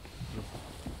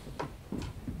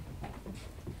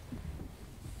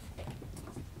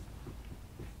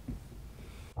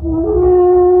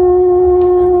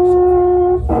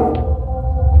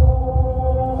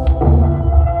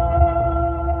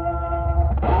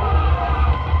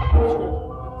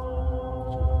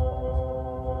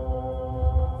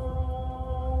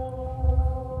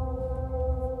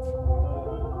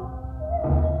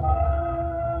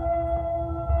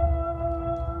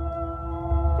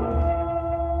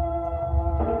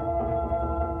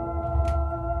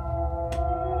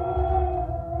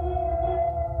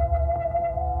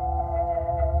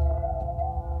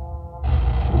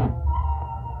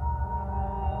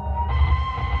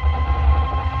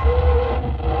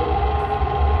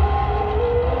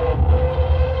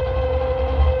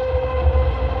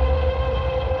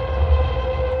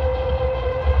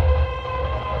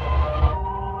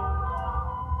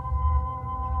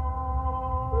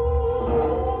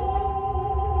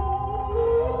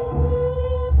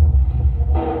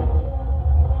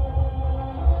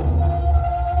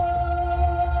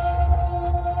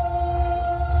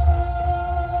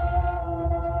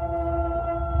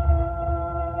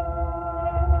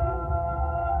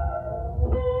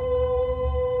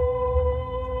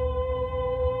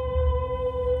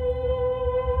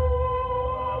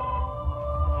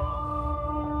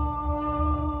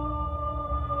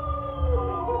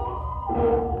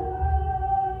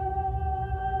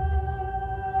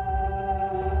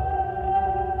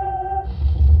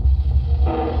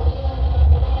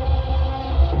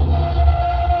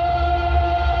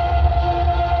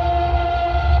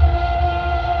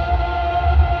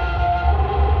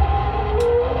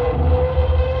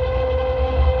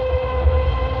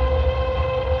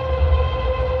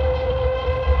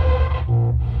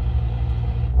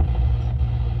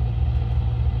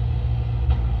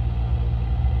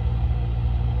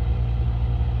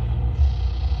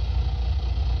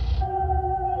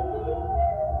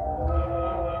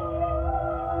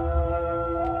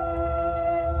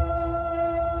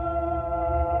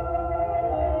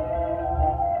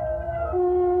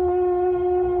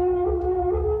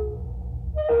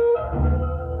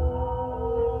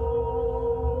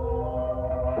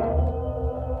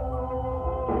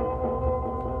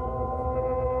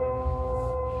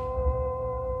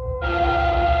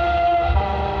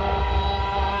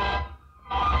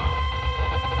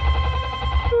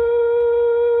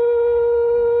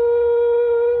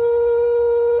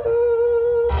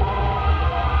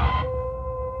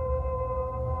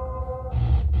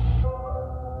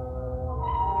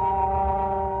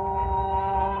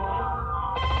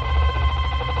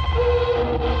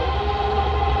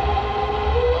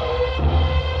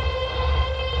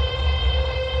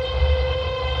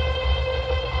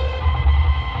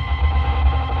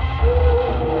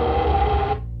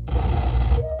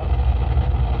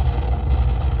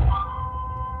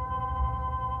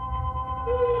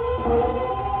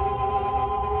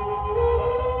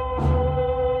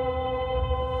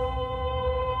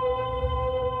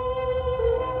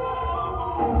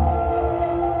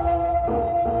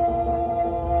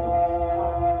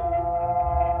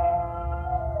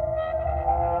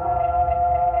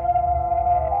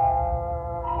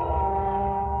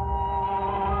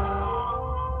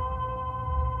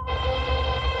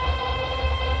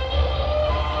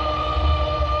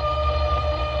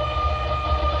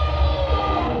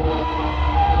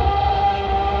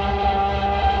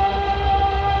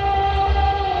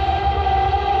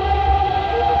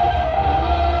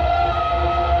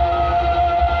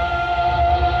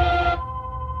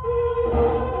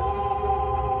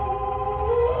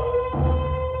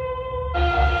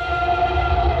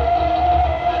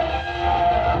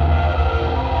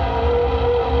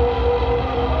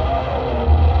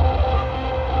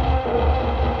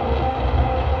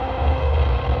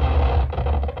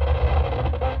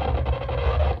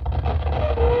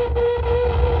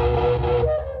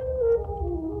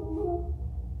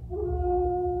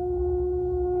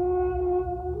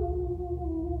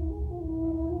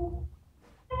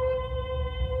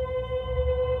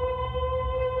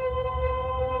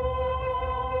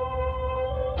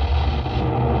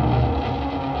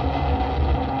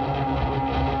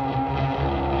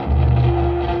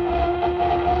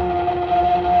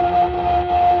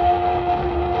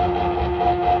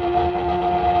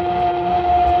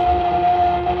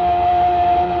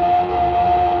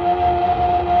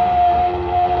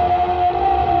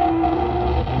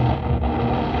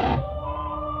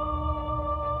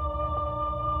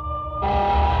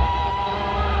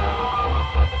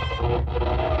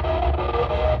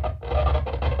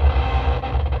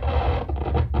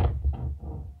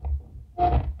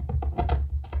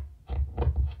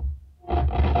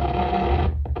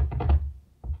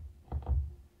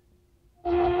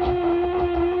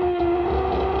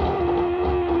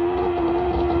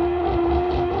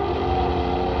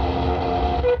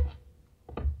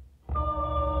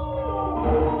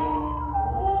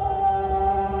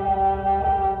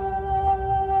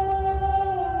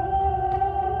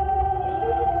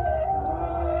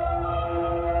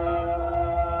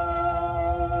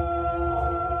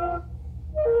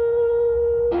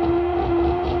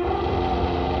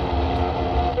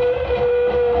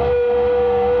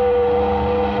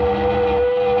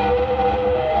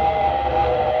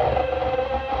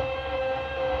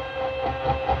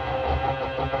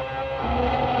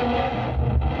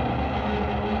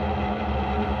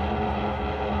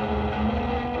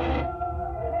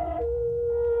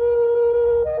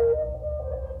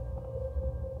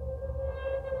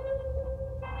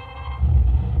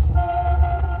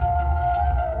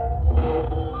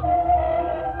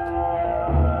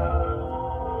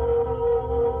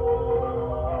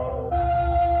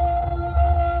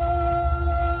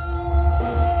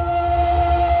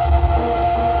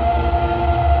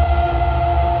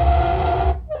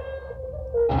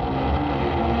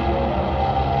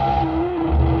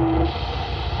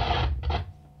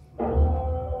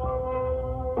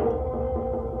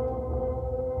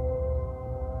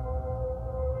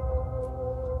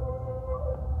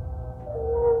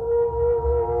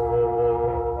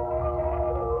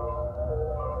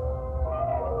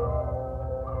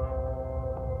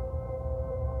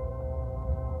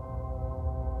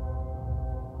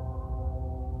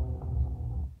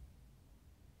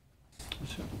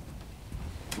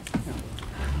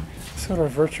 sort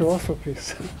of virtuoso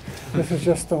piece. This is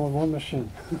just on one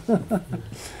machine. But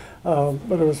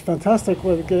it was fantastic.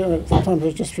 Sometimes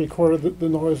it just recorded the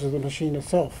noise of the machine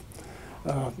itself.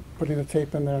 Putting the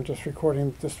tape in there and just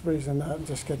recording, just raising that and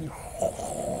just getting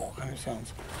kind of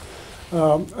sounds.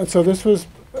 And so this was,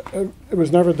 it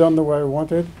was never done the way I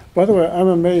wanted. By the way, I'm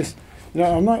amazed. You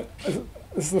know, I'm not,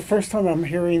 this is the first time I'm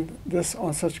hearing this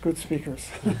on such good speakers.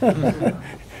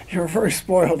 You're very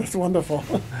spoiled. It's wonderful.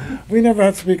 We never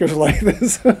had speakers like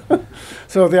this.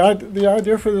 So the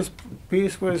idea for this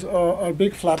piece was a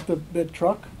big flatbed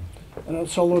truck and a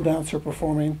solo dancer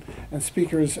performing and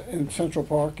speakers in Central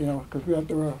Park, you know, because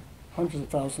there were hundreds of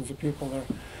thousands of people there.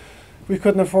 We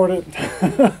couldn't afford it.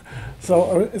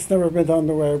 So it's never been done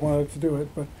the way I wanted to do it.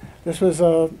 But this was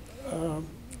a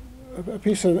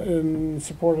piece in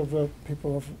support of the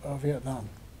people of Vietnam.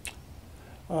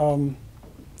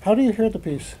 How do you hear the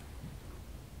piece?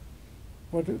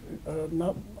 What,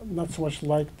 not so much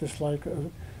like, dislike.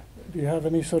 Do you have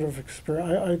any sort of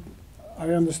experience? I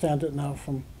understand it now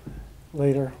from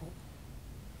later,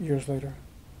 years later.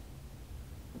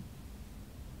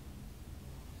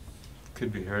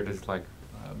 Could be heard as like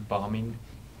bombing.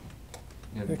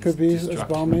 You know, It could be as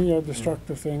destruction. bombing, yeah,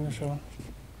 destructive things. So,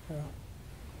 yeah,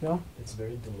 yeah, It's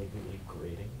very deliberately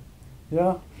grating.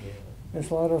 yeah. Yeah. There's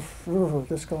a lot of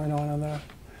this going on in there.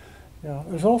 Yeah,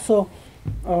 there's also,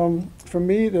 for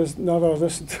me, there's, now that I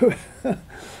listen to it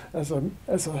as a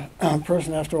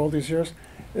person after all these years,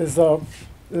 is I'm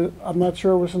not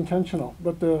sure it was intentional,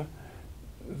 but the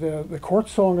court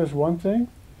song is one thing,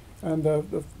 and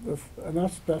and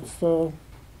that's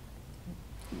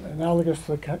analogous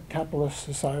to the capitalist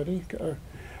society,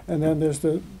 and then there's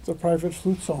the private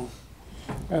flute song.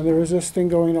 And there is this thing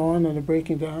going on and a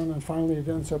breaking down, and finally it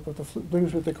ends up with the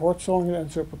brings with the court song and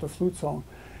ends up with the flute song.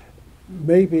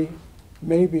 Maybe,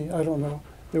 I don't know.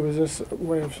 There was this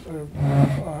way of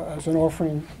as an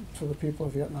offering to the people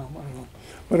of Vietnam. I don't know,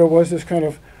 but it was this kind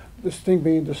of this thing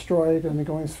being destroyed and then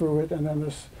going through it, and then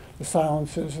the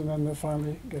silences, and then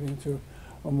finally getting to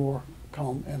a more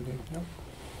calm ending. Yeah.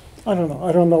 I don't know.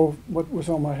 I don't know what was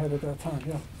on my head at that time.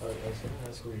 Yeah. I was going to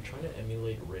ask, were you trying to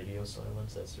emulate radio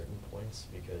silence at certain points?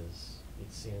 Because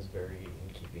it seems very in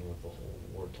keeping with the whole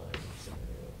wartime scenario.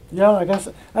 Yeah, I guess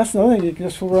that's another thing. You can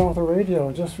just fool around with the radio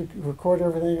and just record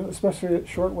everything, especially at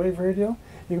shortwave radio.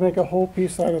 You can make a whole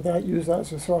piece out of that, use that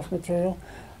as a source material,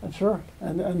 and sure,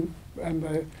 and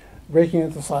breaking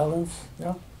into silence.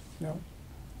 Yeah, yeah.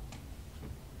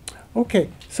 Okay,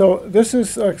 so this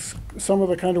is some of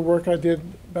the kind of work I did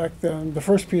back then. The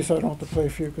first piece I don't have to play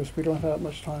for you because we don't have that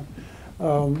much time.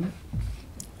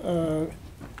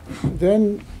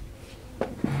 Then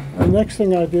the next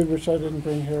thing I did, which I didn't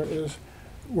bring here, is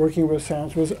working with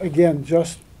sounds, was again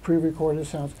just pre-recorded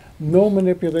sounds. No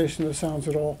manipulation of sounds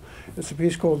at all. It's a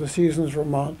piece called The Seasons,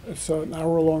 Vermont. It's an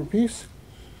hour-long piece.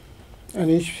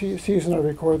 And each season I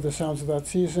recorded the sounds of that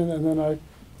season, and then I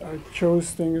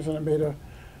chose things and I made a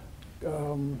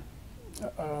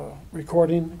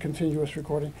recording, continuous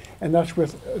recording, and that's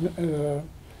with an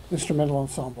instrumental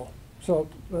ensemble. So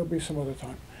there'll be some other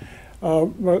time.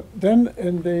 But then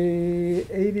in the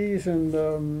 80s and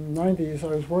 90s, I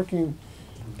was working,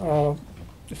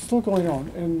 it's still going on,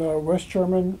 in the West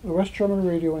German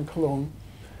radio in Cologne.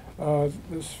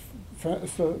 It's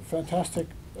a fantastic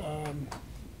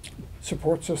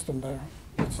support system there.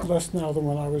 It's less now than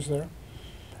when I was there.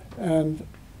 And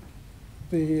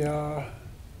they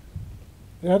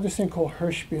have this thing called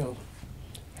Hörspiel.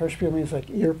 Hörspiel means like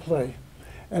ear play.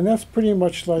 And that's pretty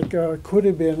much like could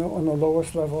have been on the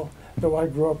lowest level, though I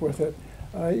grew up with it.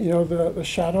 You know, the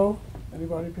shadow,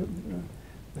 anybody?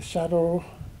 The shadow,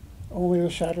 only the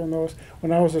shadow knows.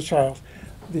 When I was a child,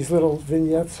 these little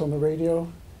vignettes on the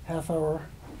radio, half hour,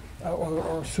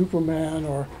 or Superman,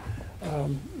 or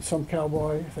some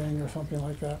cowboy thing or something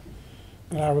like that.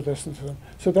 And I would listen to them.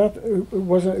 So that, it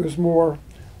was more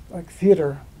like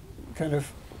theater kind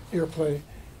of ear play.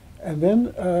 And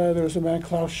then there was a man,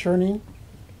 Klaus Schoening,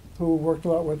 who worked a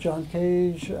lot with John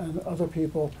Cage and other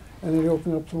people, and then he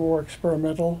opened up to more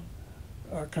experimental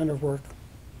kind of work.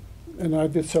 And I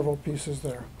did several pieces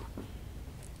there.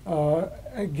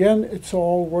 Again, it's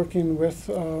all working with,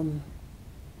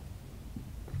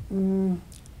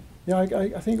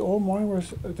 I think all mine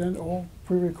was then all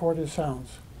pre-recorded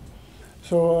sounds.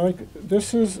 So like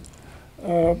this is,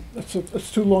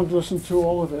 it's too long to listen to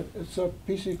all of it. It's a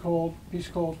piece called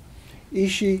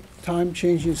Ishi, Time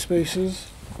Changing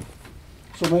Spaces.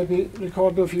 So maybe,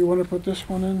 Ricardo, if you want to put this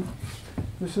one in.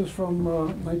 This is from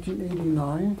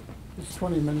 1989. It's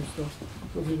 20 minutes though.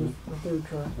 So this is the third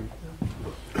track.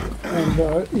 Yeah.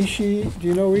 And Ishi, do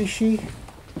you know Ishi?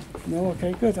 No?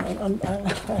 Okay, good.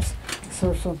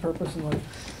 serve some purpose in life.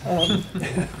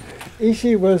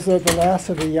 Ishi was the last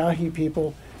of the Yahi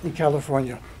people in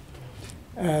California.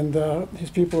 And his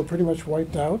people were pretty much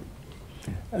wiped out.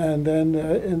 And then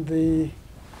in the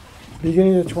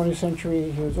beginning of the 20th century,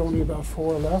 there was only about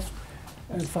 4 left.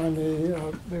 And finally,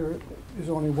 there is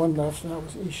only 1 left, and that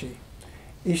was Ishi.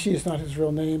 Ishi is not his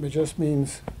real name. It just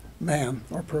means man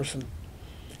or person,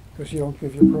 because you don't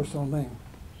give your personal name.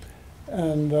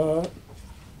 And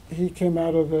he came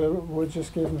out of the woods,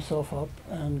 just gave himself up,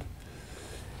 and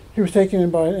he was taken in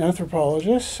by an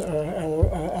anthropologist,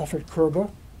 Alfred Kerber.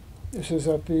 This is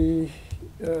at the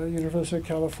University of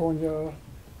California,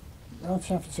 around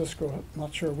San Francisco, I'm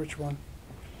not sure which one.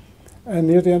 And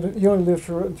near the end, he only lived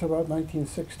for until about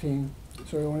 1916,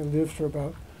 so he only lived for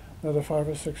about another 5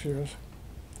 or 6 years.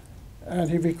 And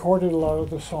he recorded a lot of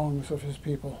the songs of his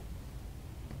people.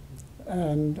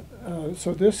 And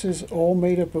so this is all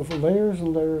made up of layers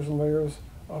and layers and layers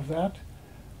of that.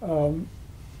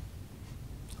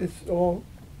 It's all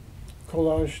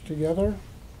collaged together.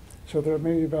 So there are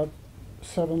maybe about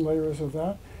 7 layers of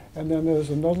that. And then there's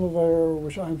another layer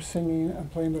which I'm singing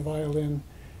and playing the violin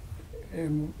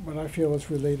in what I feel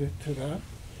is related to that.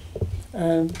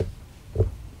 And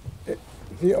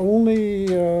the only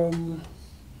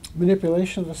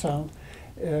manipulation of the sound,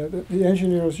 the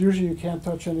engineers, usually you can't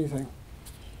touch anything.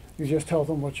 You just tell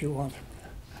them what you want.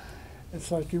 It's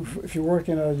like if you work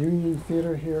in a union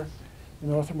theater here in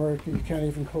North America, you can't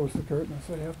even close the curtains.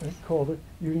 So you have to call the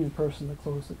union person to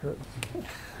close the curtains.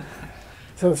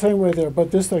 So the same way there, but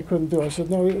this I couldn't do. I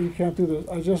said, no, you can't do this.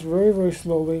 I just very, very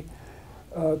slowly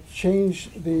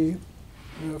changed the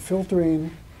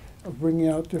filtering of bringing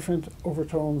out different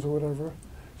overtones or whatever.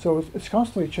 So it's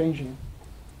constantly changing.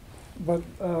 But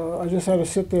I just had to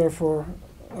sit there for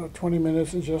 20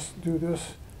 minutes and just do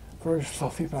this very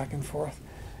slowly back and forth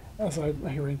as I'm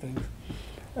hearing things.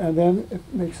 And then it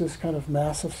makes this kind of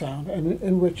massive sound, and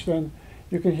in which then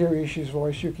you can hear Ishi's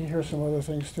voice, you can hear some other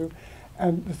things too.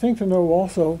 And the thing to know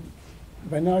also,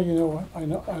 by now you know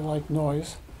I like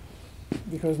noise,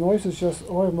 because noise is just,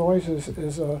 all noise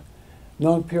is a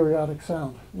non-periodic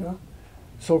sound. Yeah?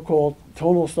 So-called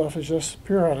tonal stuff is just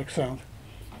periodic sound.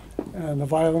 And the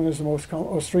violin is the most,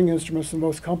 or string instrument is the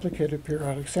most complicated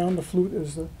periodic sound. The flute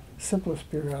is the simplest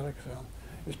periodic sound.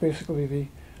 It's basically the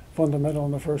fundamental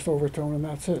and the first overtone, and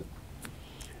that's it.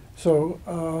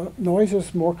 So noise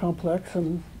is more complex,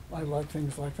 and I like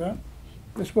things like that,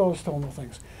 as well as tonal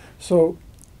things. So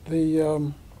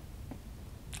the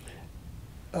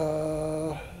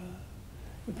I'm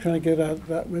trying to get at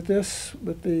that with this,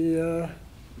 with the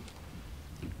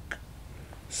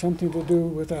something to do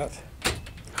with that.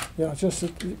 Yeah,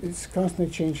 it's constantly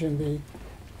changing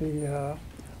the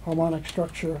harmonic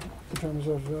structure in terms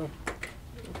of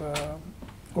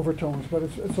overtones, but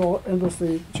it's all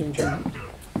endlessly changing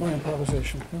my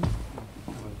improvisation. Yeah?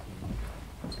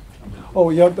 Oh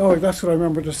yeah, oh that's what I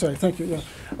remember to say. Thank you.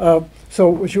 Yeah.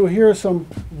 So you'll hear some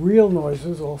real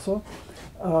noises also.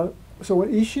 So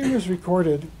when Ishi was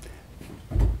recorded,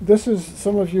 this is,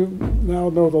 some of you now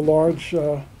know the large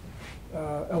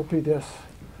LP disc.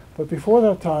 But before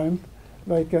that time,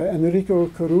 like Enrico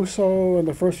Caruso and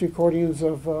the first recordings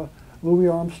of Louis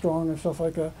Armstrong and stuff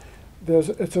like that,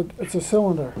 it's a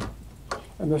cylinder,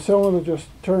 and the cylinder just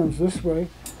turns this way,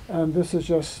 and this is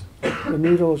just, the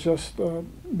needle is just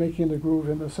making the groove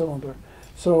in the cylinder.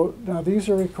 So now these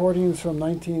are recordings from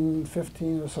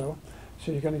 1915 or so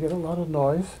you're going to get a lot of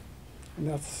noise, and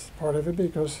that's part of it,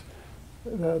 because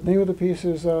the name of the piece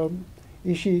is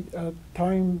Ishi,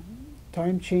 time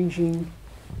changing.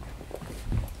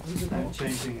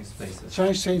 Changing spaces.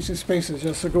 Changing spaces,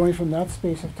 yes. So going from that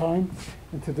space of time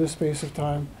into this space of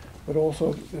time, but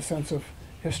also the sense of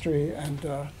history and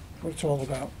what it's all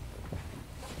about.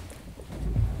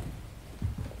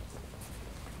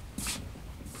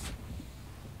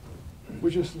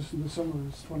 We just listened to some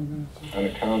of this 20 minutes. On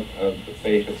account of the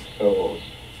fate of souls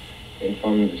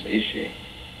informed this Ishi.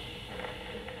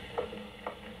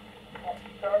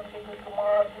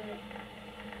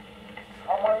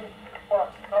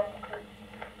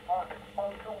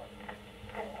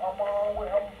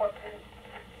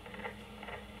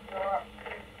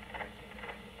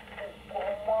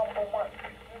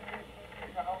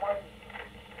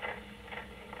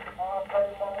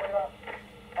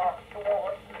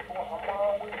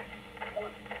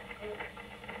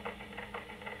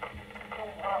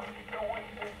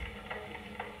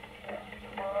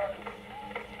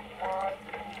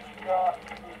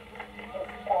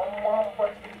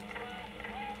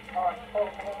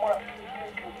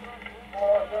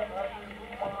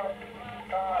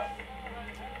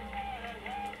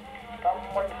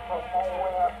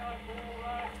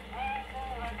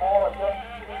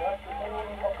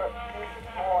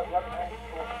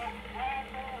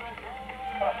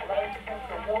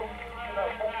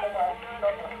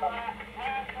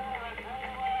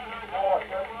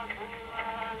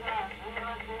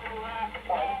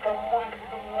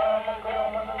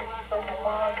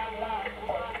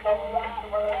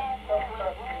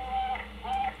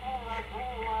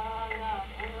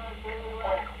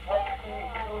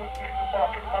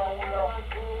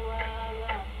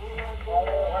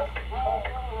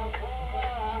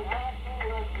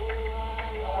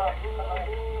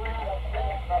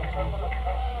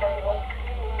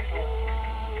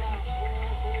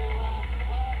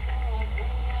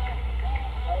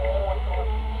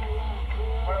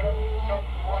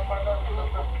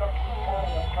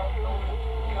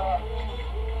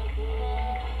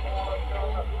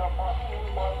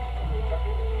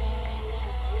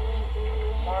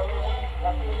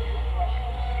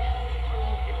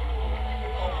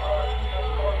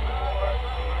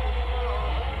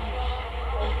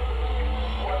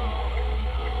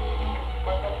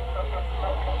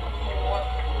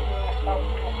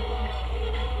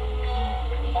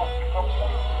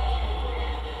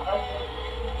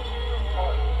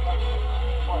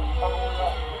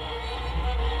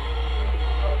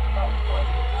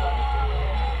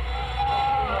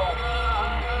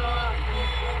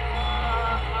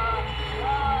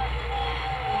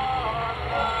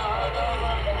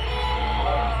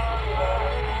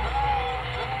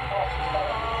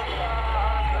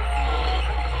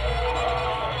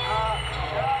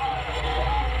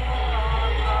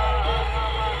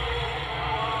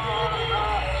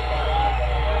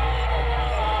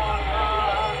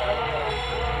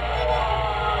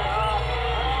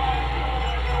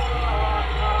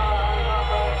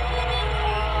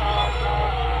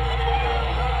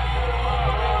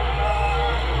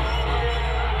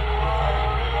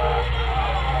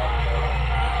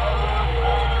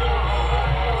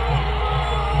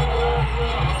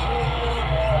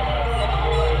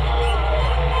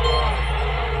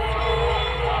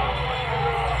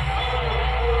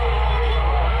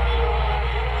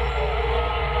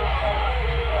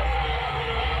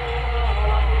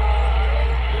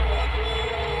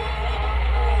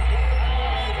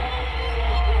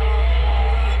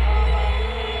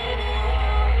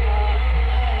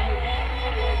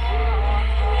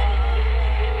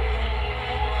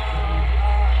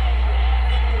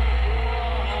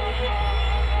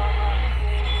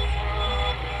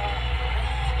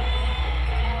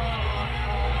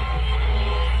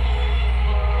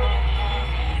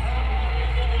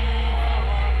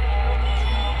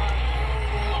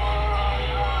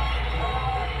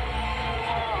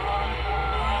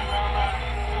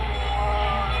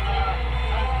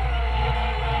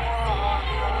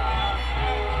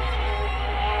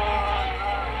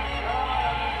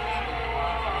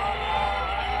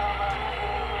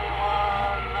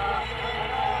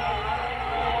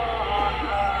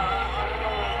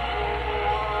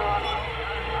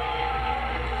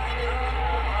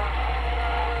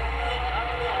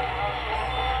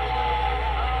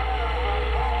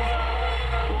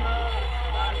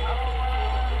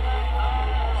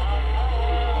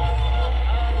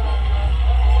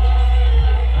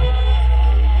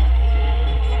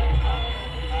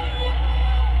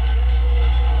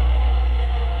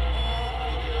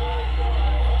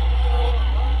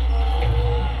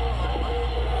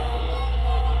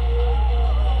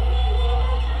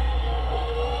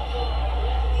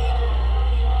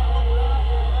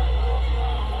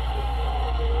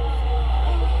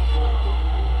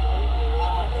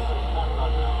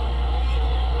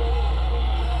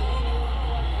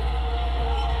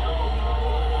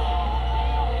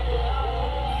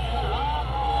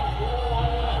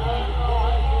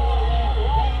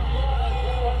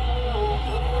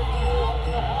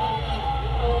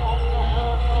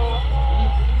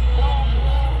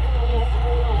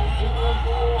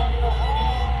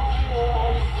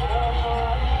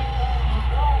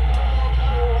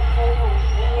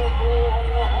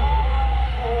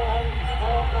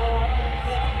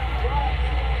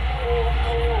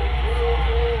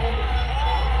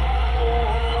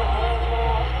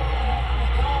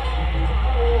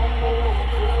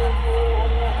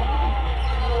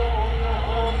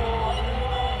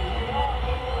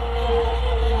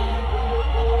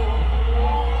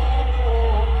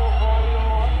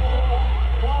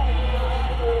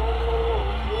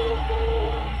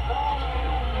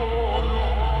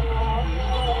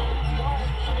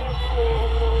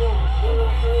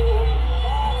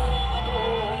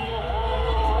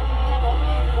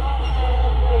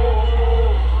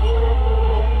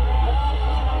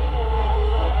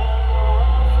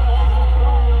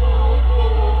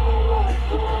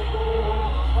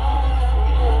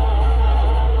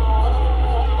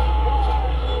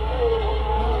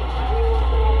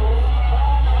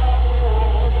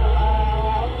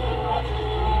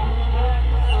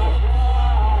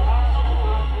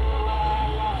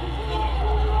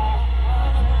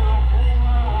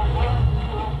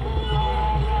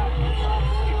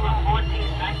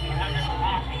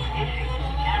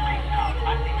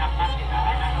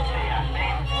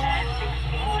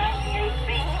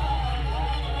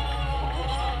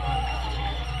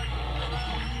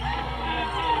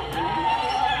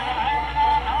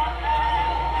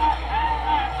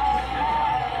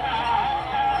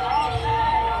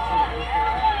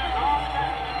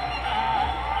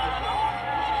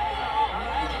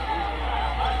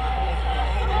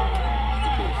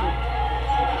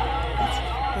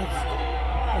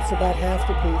 about half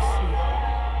the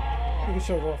piece. You can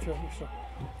show it off here.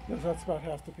 Yes, that's about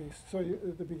half the piece. So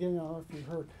at the beginning, I don't know if you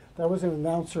heard, that was an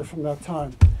announcer from that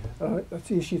time. That's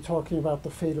Ishii talking about the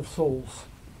fate of souls.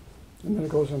 And then it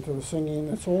goes into the singing.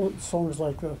 It's all songs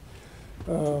like the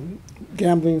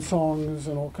gambling songs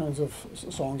and all kinds of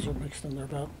songs are mixed in there.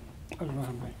 About, I don't know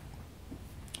how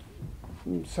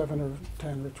many, 7 or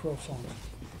 10 or 12 songs.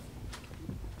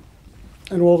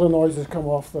 And all the noises come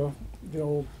off the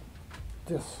old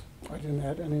disc. I didn't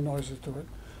add any noises to it.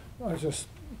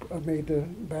 I made the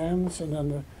bands and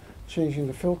then changing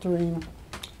the filtering,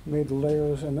 made the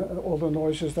layers, and all the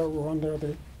noises that were on there,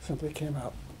 they simply came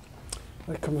out.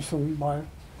 That comes from my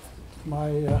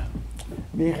mes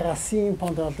racines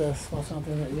pendant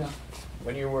something, yeah.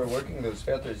 When you were working those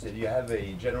filters, did you have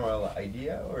a general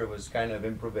idea, or it was kind of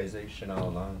improvisation all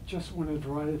along? Just wanted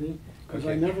variety, because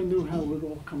I Okay. never knew how it would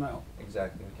all come out.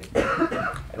 Exactly, okay.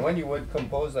 And when you would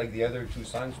compose like the other two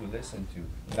songs we listened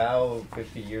to, now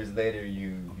 50 years later,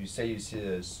 you say you see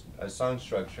a song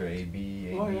structure, A, B,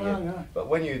 A, Oh, B, yeah, A. yeah. But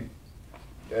when you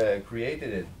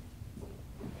created it,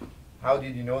 how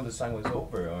did you know the song was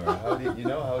over, or how did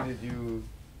you?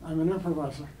 I'm an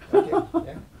improviser. Okay,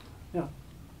 yeah. Yeah,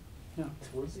 yeah.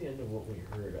 Towards the end of what we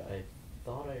heard, I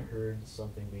thought I heard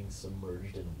something being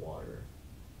submerged in water.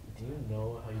 Do you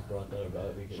know how you brought that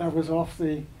about? Because That was off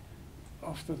the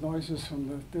noises from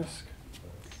the disc.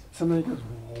 Somebody goes,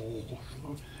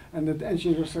 whoa, and the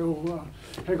engineer said, "Oh,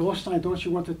 hey Goldstein, don't you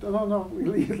want to? No, we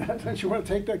leave that. Don't you want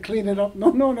to take that, clean it up?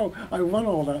 No, I want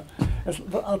all that."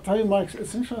 But I'll tell you, Mike,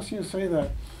 it's interesting you say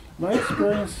that. My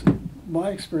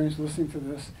experience listening to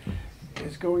this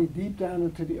is going deep down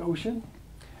into the ocean,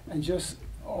 and just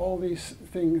all these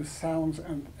things, sounds,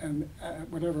 and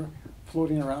whatever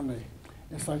floating around me.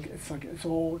 It's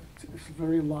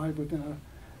very live within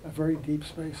a very deep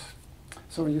space.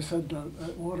 So when you said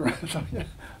water, I thought, yeah,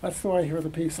 that's the way I hear the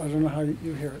piece. I don't know how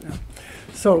you hear it. Yeah.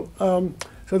 So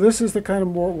this is the kind of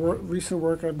more recent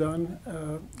work I've done,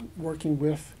 working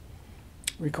with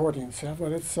recordings. Yeah,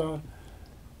 but it's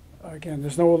again,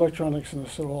 there's no electronics in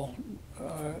this at all.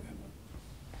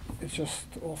 It's just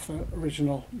off the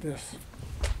original disc.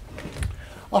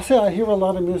 I'll say I hear a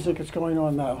lot of music that's going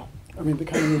on now. I mean, the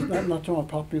kind of music, not talking about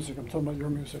pop music, I'm talking about your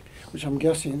music, which I'm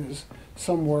guessing is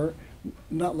somewhere,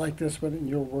 not like this, but in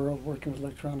your world, working with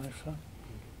electronics.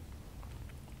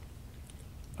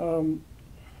 Huh?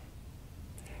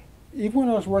 Even when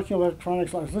I was working with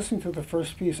electronics, I was listening to the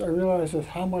first piece, I realized that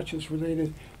how much is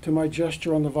related to my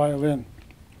gesture on the violin.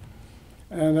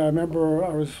 And I remember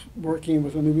I was working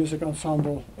with a new music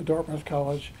ensemble at Dartmouth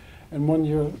College, and one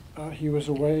year he was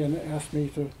away and asked me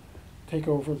to take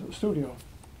over the studio.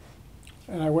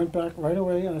 And I went back right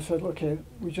away and I said, okay,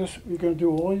 we're going to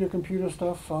do all your computer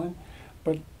stuff, fine,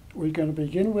 but we're going to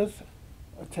begin with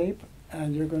a tape,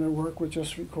 and you're going to work with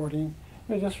just recording,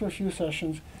 just for a few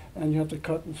sessions, and you have to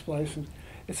cut and splice. And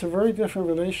it's a very different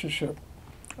relationship.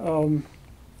 What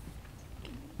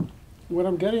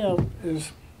I'm getting at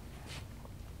is,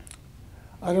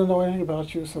 I don't know anything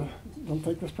about you, so don't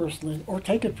take this personally, or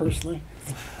take it personally.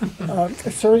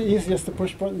 It's very easy just to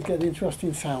push buttons, get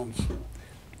interesting sounds.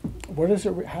 How does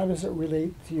it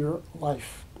relate to your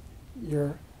life,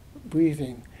 your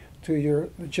breathing, to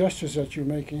the gestures that you're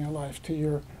making in your life, to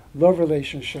your love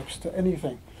relationships, to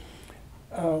anything?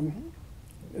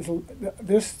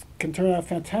 This can turn out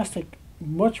fantastic,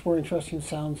 much more interesting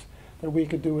sounds than we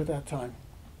could do at that time.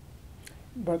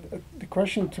 But the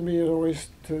question to me is always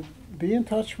to be in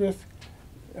touch with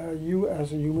you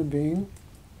as a human being,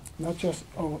 not just,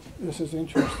 oh, this is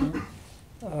interesting.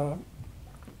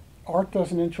 Art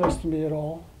doesn't interest me at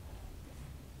all.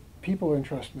 People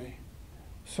interest me.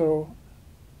 So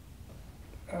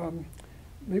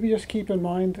maybe just keep in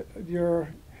mind your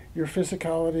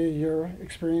physicality, your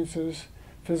experiences,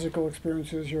 physical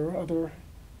experiences, your other,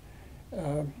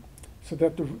 so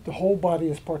that the whole body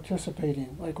is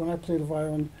participating. Like when I play the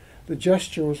violin, the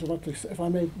gesture was if I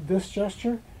make this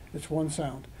gesture, it's one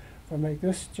sound. If I make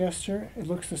this gesture, it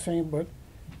looks the same, but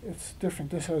it's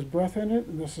different. This has breath in it,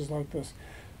 and this is like this.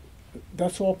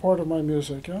 That's all part of my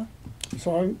music, yeah?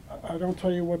 So I don't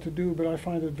tell you what to do, but I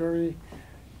find it very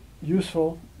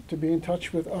useful to be in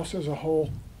touch with us as a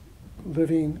whole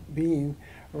living being,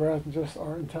 rather than just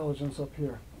our intelligence up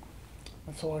here.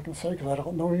 That's all I can say, because I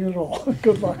don't know you at all.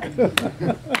 Good luck.